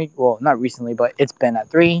recently, well, not recently, but it's been at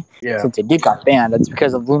 3 since it did got banned. That's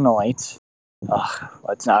because of Lunalights.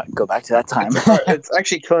 Let's not go back to that time. It's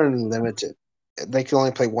actually currently limited. They can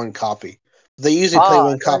only play 1 copy. They usually play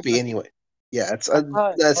 1 copy anyway. Yeah, it's I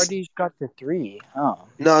thought Bardiche got to 3. Oh.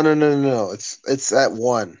 No. It's at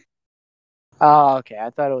 1. Oh, okay.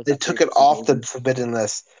 I thought it was. They took it off the forbidden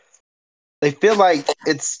list. They feel like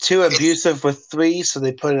it's too abusive with 3, so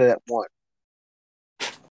they put it at 1.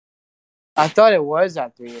 I thought it was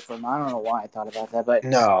at 3 for them. I don't know why I thought about that, but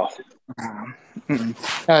no.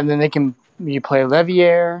 And then you play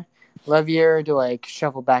Levier to like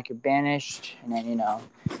shuffle back your banished, and then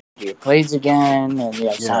your plays again, and you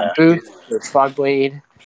have Sonic Booth, or Fogblade,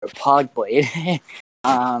 or Pogblade,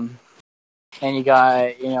 and you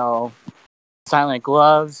got Silent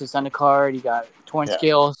Gloves, to send a card. You got Torn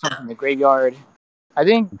Scales from the graveyard. I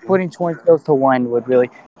think putting Torn Scales to 1 would really,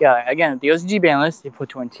 again, the OCG ban list, they put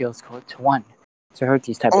Torn Scales to 1. to hurt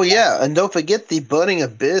these type Oh of decks. yeah, and don't forget the Burning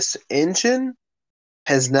Abyss engine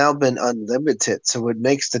has now been unlimited, so what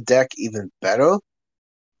makes the deck even better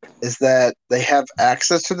is that they have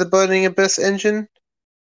access to the Burning Abyss engine.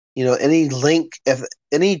 You know, if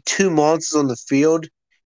any 2 monsters on the field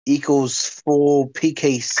equals full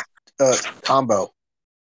PK combo.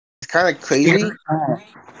 It's kind of crazy, It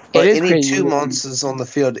but is any crazy. 2 monsters on the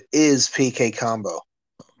field is PK combo.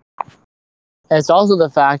 It's also the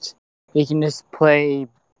fact they can just play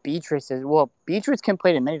Beatrice as well. Beatrice can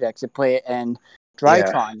play it in many decks. They play it in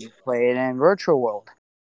Drytron. They play it in Virtual World.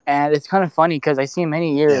 And it's kind of funny because I see in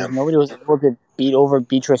many years nobody was able to beat over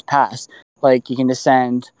Beatrice Pass. Like you can just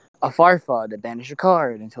send a Farfa to banish a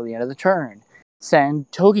card until the end of the turn.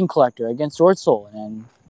 Send Token Collector against Sword Soul, and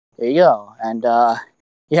there you go. And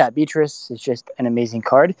yeah, Beatrice is just an amazing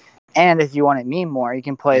card. And if you want to meme more, you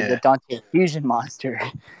can play the Dante Fusion monster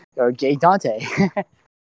or Gay Dante.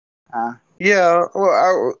 Yeah,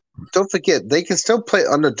 well, don't forget they can still play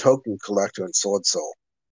under Token Collector and Sword Soul.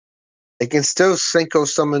 They can still Synchro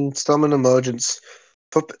summon emergence.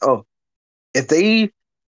 If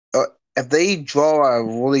they draw a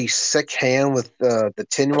really sick hand with the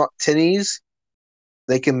tinnies,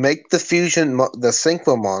 they can make the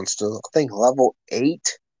Synchro monster. I think level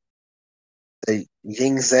 8, the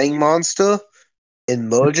Ying Zhang monster,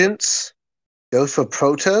 emergence, go for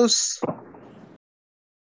Protoss.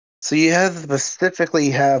 So you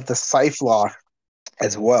specifically have the Scythe Lock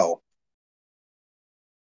as well.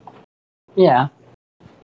 Yeah.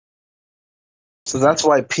 So that's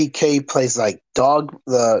why PK plays like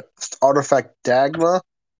the artifact Dagma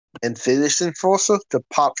and Finish Enforcer to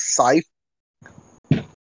pop Scythe.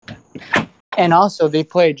 And also, they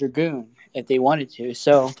play Dragoon if they wanted to.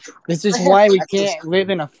 So this is why we can't live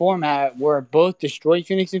in a format where both Destroy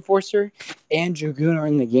Phoenix Enforcer and Dragoon are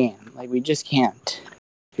in the game. Like, we just can't.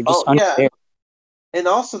 They're just unfair. Yeah. And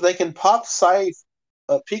also, they can pop Scythe.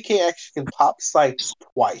 PK actually can pop Scythe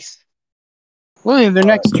twice. Well, in their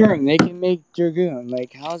next turn, they can make Dragoon.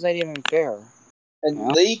 Like, how is that even fair?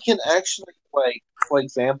 And they can actually, like, for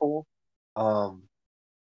example,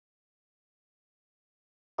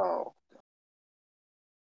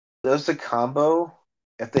 there's a combo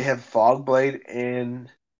if they have Fogblade and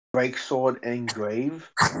Breaksword and Grave,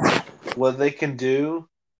 what they can do,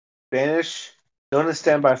 banish, during the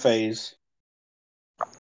standby phase,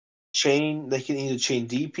 they can either chain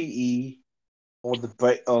DPE or the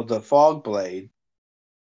Fogblade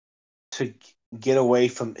to get away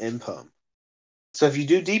from Impum. So if you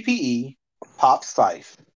do DPE, pop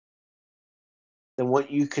Scythe, then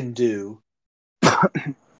what you can do,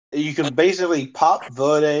 you can basically pop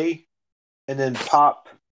Verde and then pop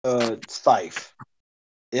Scythe.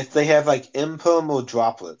 If they have like Impum or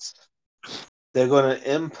Droplets, they're going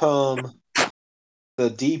to Impum the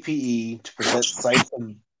DPE to prevent Scythe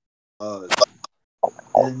from.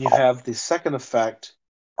 And then you have the second effect,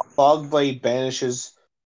 Fogblade banishes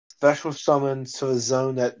special summons to a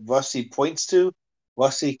zone that Rusty points to.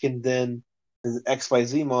 Rusty can then, as an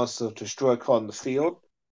XYZ monster, destroy a card in the field,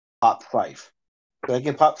 pop Scythe. So they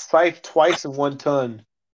can pop Scythe twice in one turn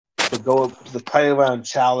to go to the play around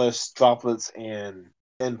Chalice, Droplets, and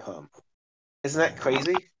Impum. Isn't that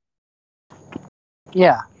crazy?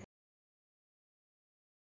 Yeah.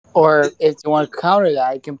 Or if you want to counter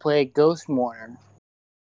that, you can play Ghost Mourner.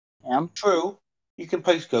 Yeah. True. You can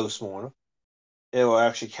play Ghost Mourner. It will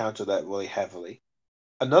actually counter that really heavily.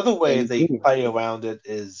 Another way they play around it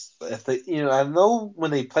is if they, I know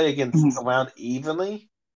when they play against around evenly,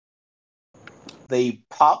 they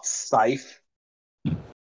pop Scythe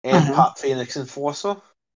and pop Phoenix Enforcer.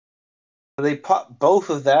 They pop both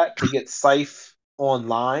of that to get Scythe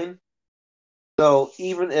online. So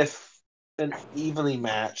even if an evenly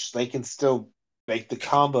matched, they can still make the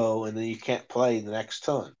combo, and then you can't play the next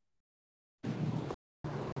turn.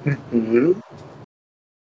 Mm-hmm.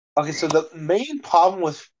 Okay, so the main problem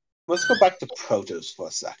with let's go back to Protoss for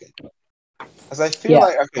a second, because I feel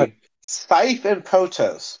like Scythe and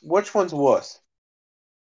Protoss, which one's worse?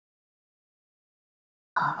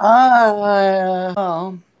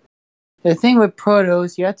 Well, the thing with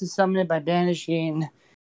Protoss, you have to summon it by banishing.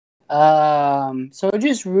 So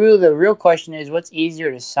just really the real question is, what's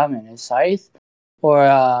easier to summon, a Scythe or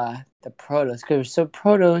the Protoss? Because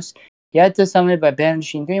Protoss, you have to summon it by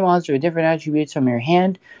banishing 3 monsters with different attributes from your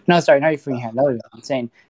hand. No, sorry, not from your hand. That was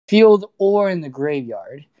insane. Field or in the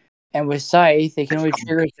graveyard. And with Scythe, they can only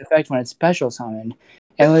trigger its effect when it's special summoned.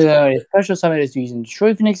 And with a special summon, it's using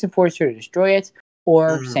Destroy Phoenix Enforcer to destroy it,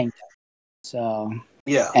 or Sanctum. So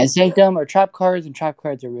and Sanctum are trap cards, and trap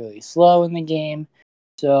cards are really slow in the game.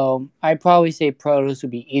 So I'd probably say Protoss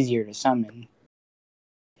would be easier to summon.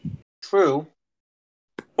 True,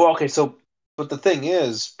 Well, okay, so but the thing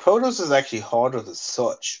is, Protos is actually harder to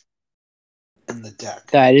search in the deck.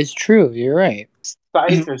 That is true. You're right.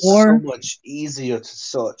 Scythe is so Or much easier to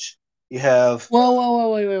search. You have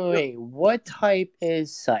whoa, wait. What type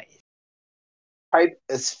is Scythe? type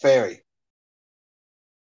is fairy.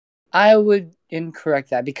 I would incorrect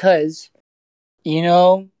that because you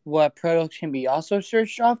know what Proto can be also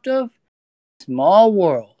searched off of? Small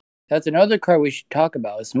World. That's another card we should talk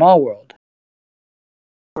about. Small World.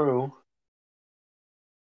 True.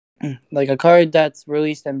 Like a card that's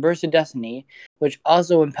released in Burst of Destiny, which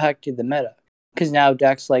also impacted the meta. Because now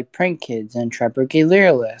decks like Prank Kids and Trapper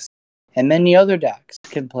Galerialist and many other decks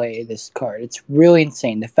can play this card. It's really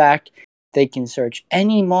insane. The fact they can search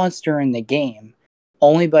any monster in the game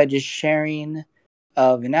only by just sharing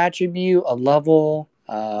of an attribute, a level,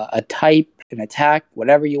 a type, an attack,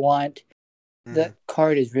 whatever you want. That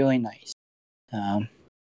card is really nice.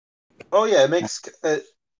 Oh yeah, it makes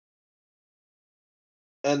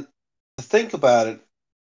and to think about it,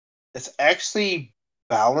 it's actually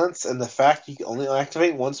balanced in the fact you can only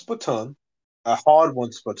activate once per turn, a hard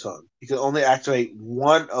once per turn. You can only activate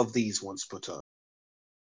one of these once per turn.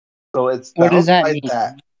 So it's What does balanced that by mean?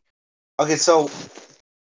 that. Okay, so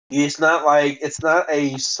it's not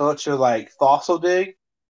a searcher like fossil dig,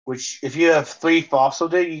 which if you have 3 fossil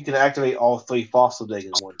dig, you can activate all 3 fossil dig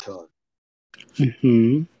in one turn.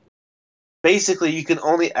 Mm-hmm. Basically, you can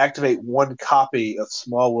only activate one copy of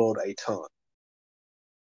Small World a turn.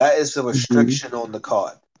 That is the Mm-hmm. restriction on the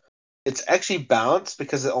card. It's actually balanced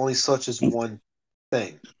because it only searches one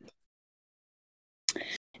thing.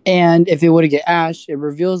 And if it were to get Ash, it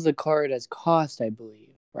reveals the card as cost, I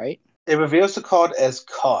believe, right? It reveals the card as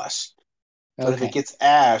cost, but if it Okay. gets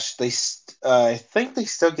Ash, I think they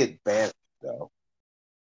still get banned though.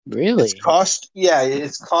 It's Really? cost, yeah,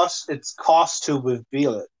 it's cost. It's cost to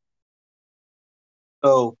reveal it.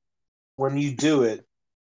 So when you do it,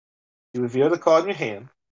 you reveal the card in your hand,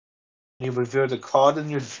 you reveal the card in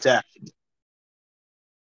your deck,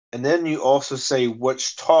 and then you also say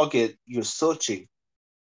which target you're searching.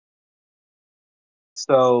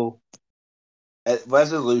 So at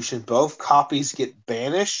resolution, both copies get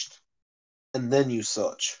banished, and then you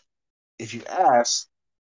search. If you ask,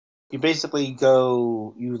 you basically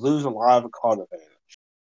you lose a lot of a card advantage.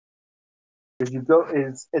 If you go,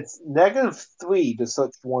 it's -3 to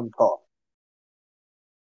search one card.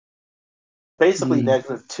 Basically Mm.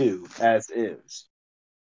 -2 as is.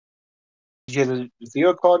 You get a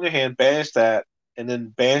 0 card in your hand, banish that, and then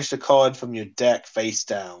banish the card from your deck face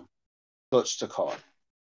down. Search the card.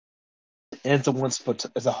 And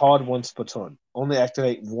it's a hard once per turn. Only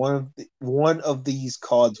activate one of these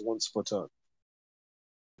cards once per turn.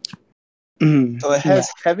 So it Yeah.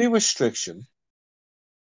 has heavy restriction,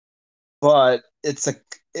 but it's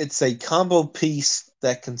a combo piece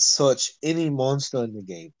that can search any monster in the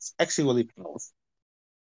game. It's actually really powerful.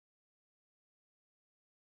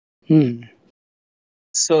 Hmm.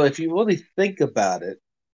 So if you really think about it,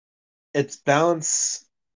 it's balanced.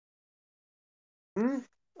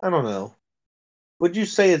 I don't know. Would you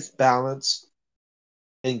say it's balanced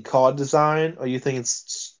in card design, or you think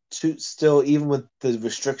it's still, even with the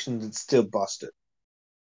restrictions, it's still busted?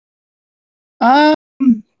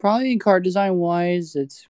 Probably card design wise,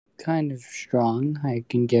 it's kind of strong. I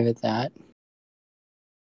can give it that.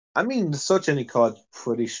 I mean, the search any card's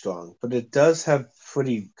pretty strong, but it does have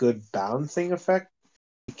pretty good balancing effect.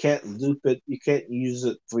 You can't loop it. You can't use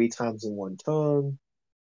it 3 times in one turn.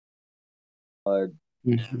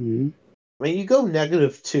 Mm-hmm. I mean, you go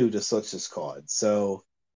 -2 to search this card, so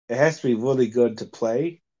it has to be really good to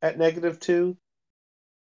play at -2.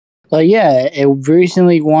 But yeah, it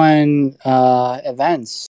recently won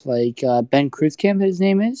events like Ben Cruzcamp, his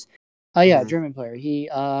name is. Oh yeah, Mhm. German player.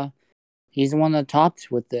 He's the one that topped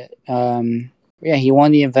with it. Yeah, he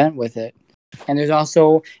won the event with it. And there's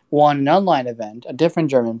also one online event, a different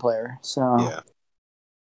German player. So, Yeah,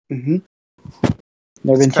 hmm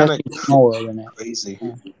they've it's been kind of testing more in it. crazy.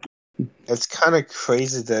 Yeah. It's kind of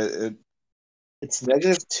crazy that it's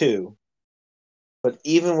 -2, but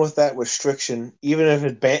even with that restriction, even if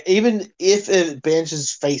it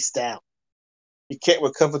banishes face down, you can't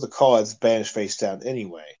recover the cards banished face down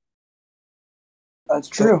anyway. That's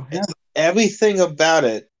So true. Yeah. everything about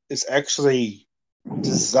it is actually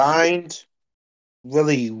designed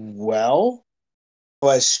really well,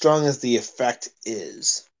 but as strong as the effect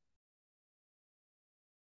is.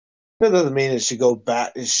 That doesn't mean it should go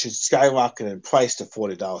back. It should skyrocket in price to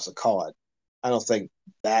 $40 a card. I don't think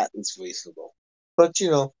that is reasonable. But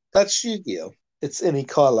that's Yu-Gi-Oh. It's any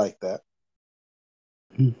card like that.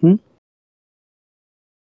 Mm-hmm.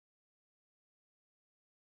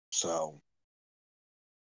 So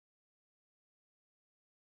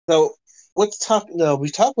So let's talk. No, we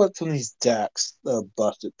talked about some of these decks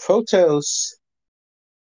busted. Protoss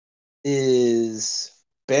is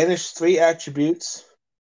banish 3 attributes.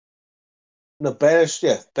 No, banish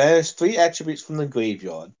 3 attributes from the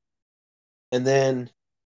graveyard, and then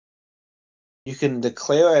you can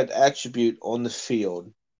declare an attribute on the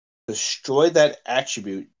field. Destroy that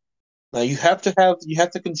attribute. Now you have to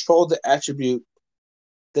control the attribute.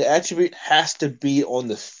 The attribute has to be on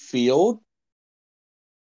the field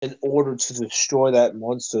in order to destroy that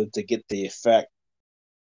monster to get the effect.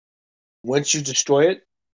 Once you destroy it,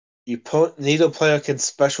 neither player can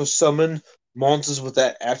special summon monsters with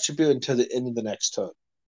that attribute until the end of the next turn.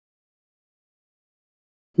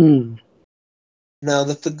 Now,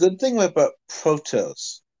 that's the good thing about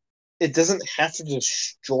Protoss. It doesn't have to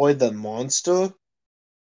destroy the monster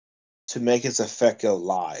to make its effect go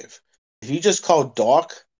live. If you just call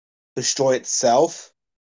Dark, destroy itself,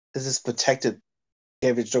 because it's protected,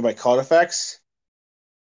 can't be destroyed by card effects,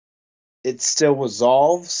 it still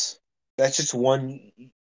resolves. That's just one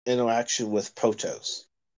interaction with Protoss.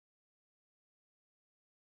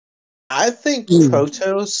 I think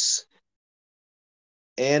Protoss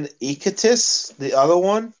and Ecotis, the other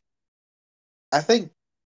one, I think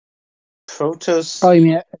Protoss. Oh, you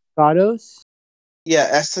mean Escados?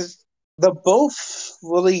 Yeah, they're both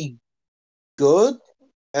really good,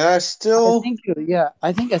 and I think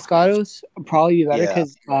Escados would probably be better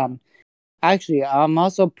because actually I'm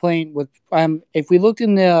also playing with if we looked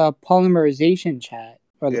in the polymerization chat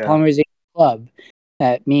or the polymerization club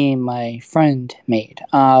that me and my friend made,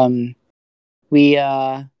 we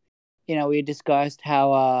we discussed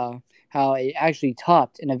how it actually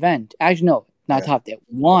topped an event. Actually, no, not topped it.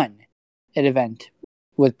 Won an event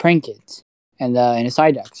with prank kids and in a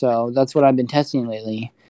side deck. So that's what I've been testing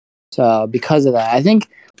lately. So because of that, I think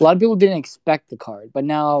a lot of people didn't expect the card, but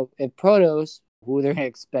now if Protoss, who they're gonna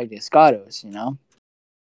expect is Skados,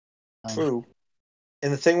 True.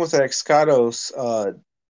 And the thing with the Escados,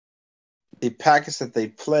 the packets that they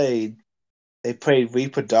played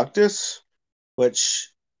Reproductus,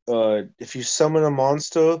 which if you summon a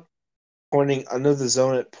monster pointing under the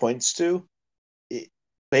zone it points to,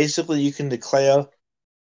 basically you can declare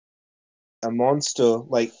a monster,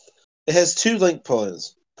 like it has 2 link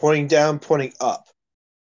pointers, pointing down, pointing up.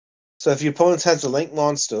 So if your opponent has a link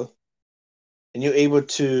monster, and you're able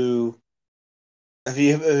to, if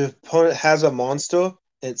your opponent has a monster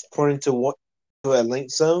and it's pointing to a link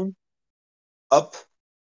zone up,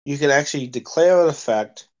 you can actually declare an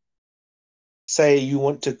effect. Say you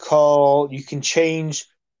want to call, you can change.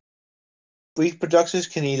 Reproductors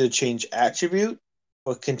can either change attribute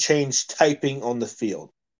or can change typing on the field.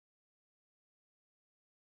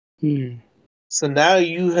 So now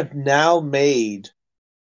you have made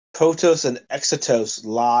Protoss and Exotos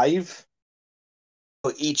live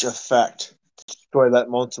for each effect. Destroy that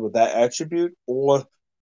monster with that attribute or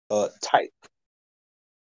type.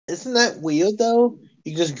 Isn't that weird though?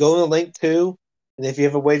 You can just go in the link too, and if you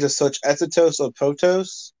have a way to search Exotos or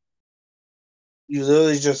Protoss, you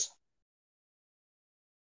literally just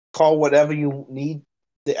call whatever you need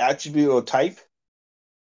the attribute or type.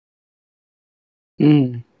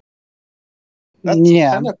 That's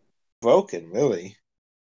kind of broken, really.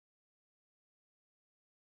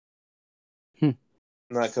 I'm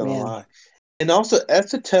not gonna lie. And also,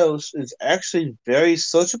 Exotos is actually very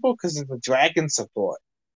searchable because of the dragon support.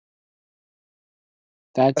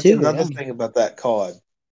 That's another thing about that card.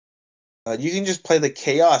 You can just play the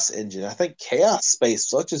Chaos engine. I think Chaos Space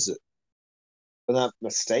searches it. If I'm not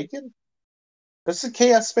mistaken. Does the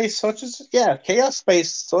Chaos Space searches it? Yeah, Chaos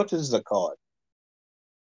Space searches the card.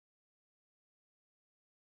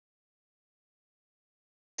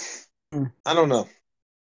 I don't know.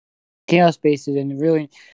 Chaos Space didn't really.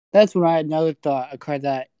 That's when I had another thought. A card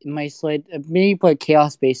that might slide. Maybe put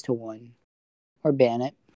Chaos Space to 1, or ban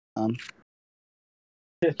it.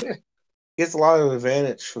 Gets a lot of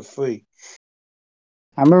advantage for free.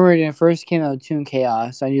 I remember when it first came out, Toon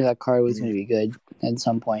Chaos. I knew that card was going to be good at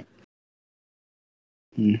some point.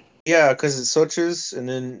 Yeah, because it searches and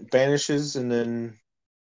then banishes, and then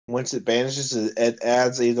once it banishes, it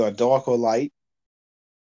adds either a dark or light.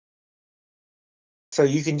 So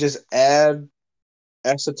you can just add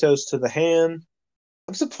Exotos to the hand.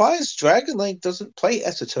 I'm surprised Dragon Link doesn't play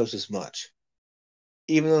Exotos as much,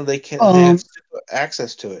 even though they have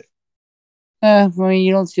access to it. I mean,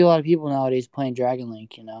 you don't see a lot of people nowadays playing Dragon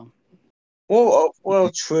Link, Well,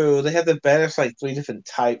 true. They have to banish like 3 different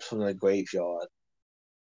types from the graveyard.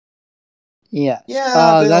 Yes.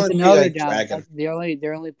 Yeah, that's another dragon. They're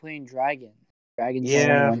only playing Dragon. Dragon's the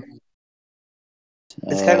only one. So...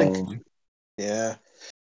 It's kind of yeah.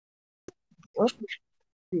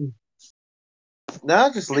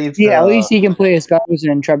 Now just leave Yeah, at the least he can play a Scholars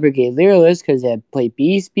and Intrepid Lyralist because they play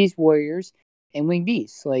Beast, Beast Warriors, and Wing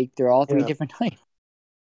Beasts. Like they're all three yeah. different types.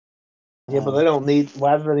 Yeah, but they don't need.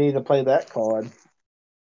 Why do they need to play that card?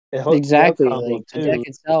 The other Exactly. combo Like the deck too.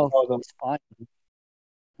 itself Call them, is fine.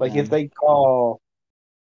 like if they call.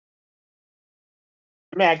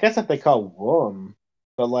 I mean, I guess if they call Worm,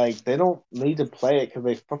 but like they don't need to play it because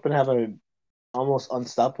they fucking have an almost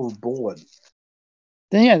unstoppable board.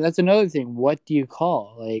 Then yeah, that's another thing. What do you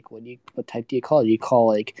call? Like what type do you call? Do you call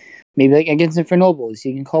like maybe like against Infernobles?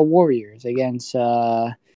 You can call Warriors against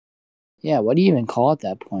yeah, what do you even call at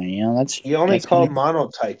that point? You know, You only that's call kind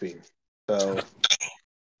of monotyping. So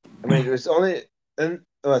I mean, there's only and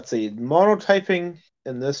let's see, monotyping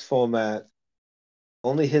in this format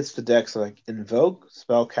only hits the decks like Invoke,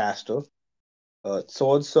 Spellcaster,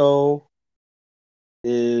 Sword Soul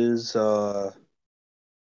is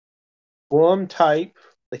Worm type.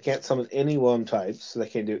 They can't summon any Worm types, so they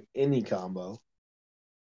can't do any combo.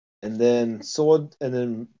 And then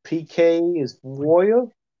PK is Warrior,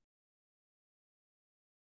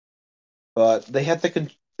 but they have to.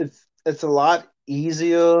 It's a lot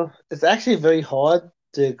easier. It's actually very hard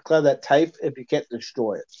to declare that type if you can't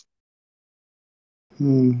destroy it.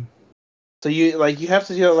 So you have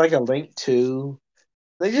to do like a link to.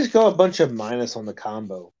 They just go a bunch of minus on the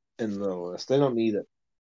combo in the list. They don't need it.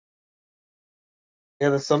 Yeah,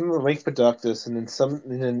 there's some of the link productus, and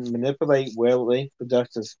then manipulate where link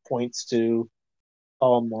productus points to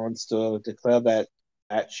call a monster, declare that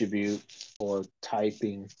attribute or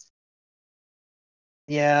typing.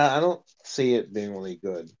 Yeah, I don't see it being really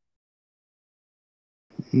good.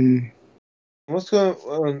 Let's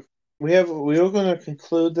go. We are going to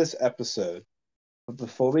conclude this episode, but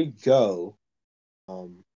before we go,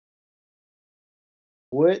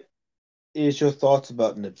 what is your thoughts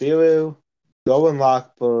about Nibiru, Golden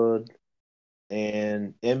Lockbird,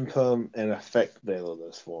 and Imperm and Effect Veil of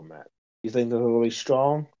this format? You think they're really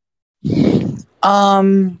strong?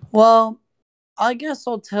 well, I guess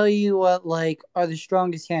I'll tell you what like are the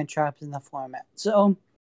strongest hand traps in the format. So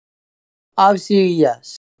obviously,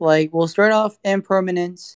 yes. Like we'll start off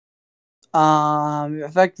Impermanence,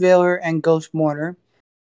 Effect Veiler, and Ghost Mortar.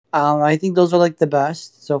 I think those are like the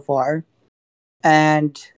best so far.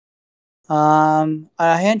 And a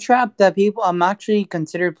hand trap that people I'm actually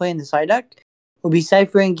considered playing the side deck will be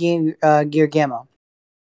Cypher and Gear Gamma.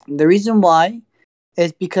 The reason why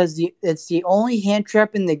is because it's the only hand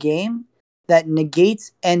trap in the game that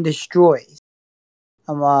negates and destroys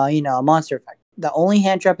a monster effect. The only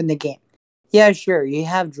hand trap in the game. Yeah, sure, you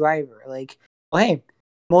have Driver. Like, well, hey,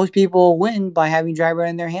 most people win by having Driver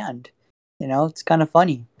in their hand. You know, it's kind of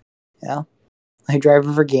funny. You know, like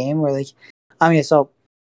Driver for game or like, I mean, so.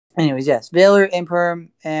 Anyways, yes, Veiler, Imperm,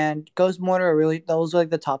 and Ghost Mortar are really those are like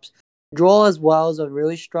the tops. Droll as well is a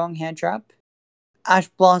really strong hand trap. Ash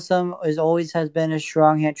Blossom is always has been a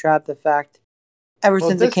strong hand trap. The fact ever Well,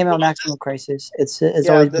 since it came out, Maximum Crisis, it's yeah,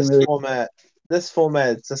 always been really. this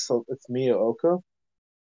format, it's mediocre.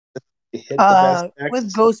 It hit the best With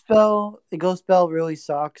decks. Ghost Bell, the Ghost Bell really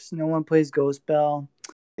sucks. No one plays Ghost Bell.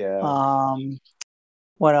 Yeah,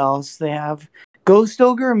 What else they have? Ghost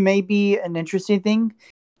Ogre may be an interesting thing.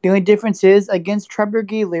 The only difference is against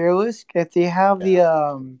Trebregate Lyrilisk, if they have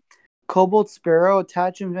the Cobalt Sparrow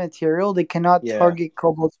attachment material, they cannot yeah, target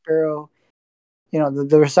Cobalt Sparrow. You know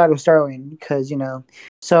the recital Starling because you know.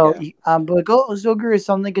 So, yeah, but Ghost Ogre is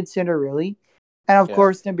something to consider really, and of yeah.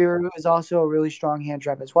 course Nibiru is also a really strong hand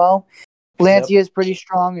trap as well. Yep, Lancia is pretty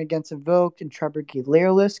strong against Invoke and Trebregate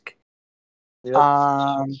Lyrilisk. yep.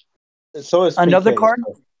 Um, So is Another PK. card.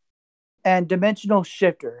 And Dimensional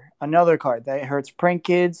Shifter, another card that hurts Prank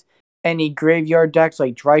Kids, any graveyard decks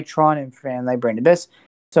like Drytron and Fan Light Brain Abyss.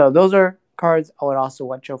 So those are cards I would also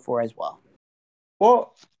watch out for as well.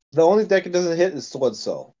 Well, the only deck it doesn't hit is Sword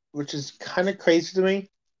Soul, which is kind of crazy to me.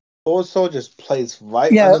 Sword Soul just plays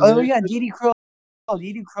right Yeah, oh underneath. yeah, DD Crow. Oh,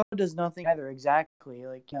 DD Crow does nothing either, exactly.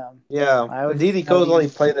 Like, Yeah, I and would DD know Co's only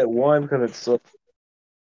played at one because it's so.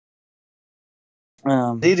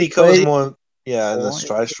 DD Co but is it, more, yeah, in the it's,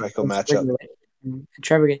 Striker it's matchup. pretty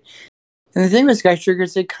Trebregate. And the thing with Sky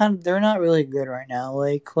Triggers, they're not really good right now.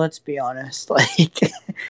 Like, let's be honest. Like,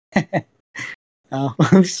 oh,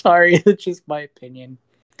 I'm sorry, it's just my opinion.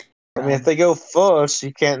 I mean, if they go first,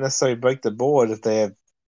 you can't necessarily break the board if they have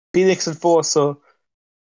Phoenix Enforcer,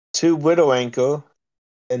 two Widow Anchor,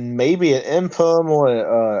 and maybe an Imperm or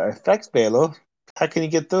a Effects Baylor. How can you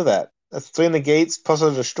get through that? That's three negates plus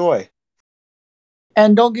a destroy.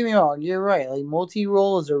 And don't get me wrong, you're right. Like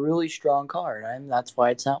multi-roll is a really strong card, and that's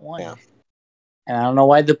why it's not one. Yeah. And I don't know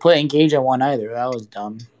why they put engage at one either. That was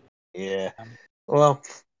dumb. Yeah. Well,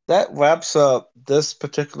 that wraps up this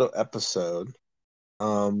particular episode.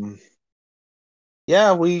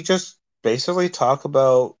 Yeah, we just basically talk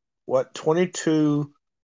about what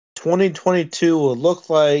 2022 will look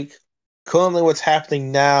like, currently what's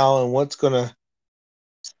happening now, and what's going to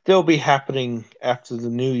still be happening after the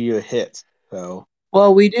new year hits. So,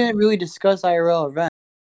 Well, we didn't really discuss IRL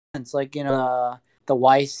events like the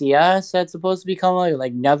YCS that's supposed to be coming.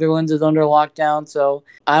 Like Netherlands is under lockdown, so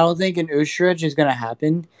I don't think an Utrecht is gonna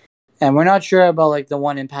happen, and we're not sure about like the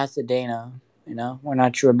one in Pasadena. We're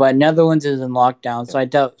not sure, but Netherlands is in lockdown, so I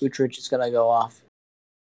doubt Utrecht is gonna go off.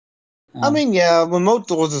 I mean, yeah, remote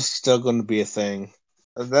doors is still going to be a thing.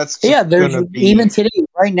 That's just Yeah, going there's to be. even today,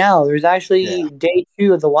 right now, there's actually Yeah. day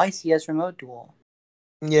 2 of the YCS remote duel.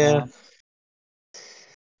 Yeah.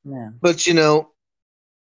 Yeah. But,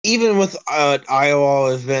 even with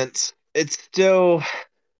IOL events, it's still.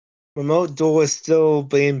 Remote duel is still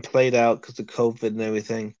being played out because of COVID and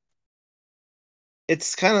everything.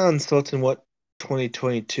 It's kind of uncertain what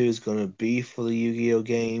 2022 is going to be for the Yu-Gi-Oh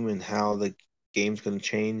game and how the game's going to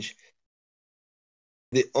change.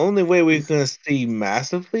 The only way we're going to see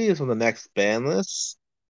massively is on the next ban list.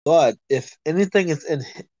 But if anything is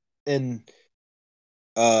in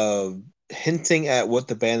uh hinting at what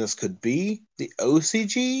the ban list could be, the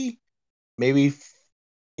OCG, maybe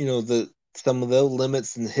the some of the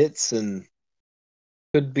limits and hits and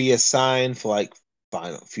could be a sign for like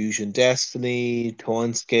Final Fusion Destiny,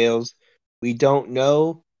 Torn Scales. We don't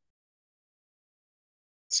know.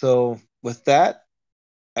 So with that,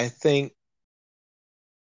 I think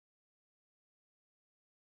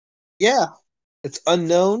yeah, it's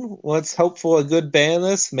unknown. Let's hope for a good ban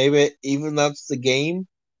list. Maybe it even ups the game.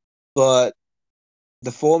 But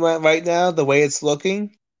the format right now, the way it's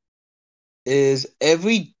looking, is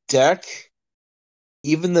every deck,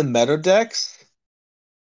 even the meta decks,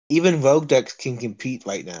 even rogue decks can compete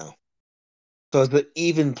right now. So it's an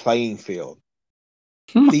even playing field.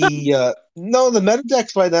 The meta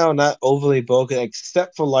decks right now are not overly broken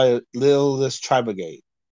except for like Lilith's Tri-Brigade.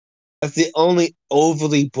 That's the only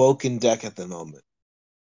overly broken deck at the moment.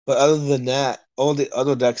 But other than that, all the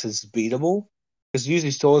other decks is beatable. Because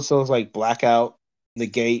usually Sword Souls like Blackout,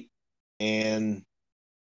 Negate, and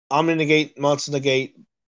Omni Negate, Monster Negate,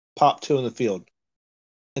 pop 2 in the field.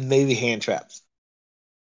 And maybe hand traps.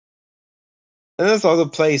 And there's other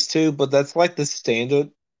plays too, but that's like the standard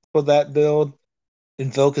for that build.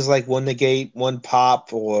 Invoke is like 1 negate, 1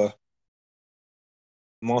 pop, or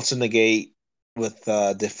Monster Negate with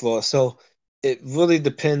Deflor. So it really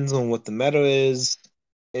depends on what the meta is.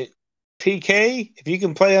 PK, if you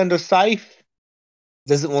can play under Scythe,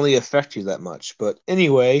 doesn't really affect you that much. But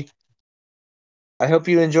anyway, I hope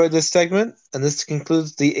you enjoyed this segment, and this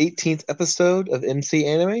concludes the 18th episode of MC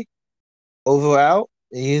Anime. Over out.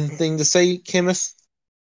 Anything to say, Chemist?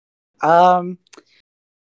 Um,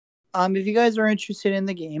 if you guys are interested in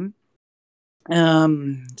the game,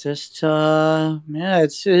 it's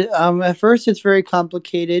at first it's very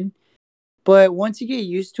complicated, but once you get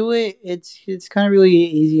used to it, it's kind of really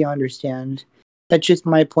easy to understand. That's just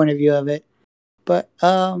my point of view of it. But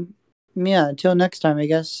yeah, until next time, I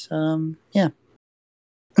guess. Yeah.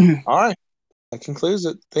 All right. That concludes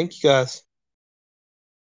it. Thank you, guys.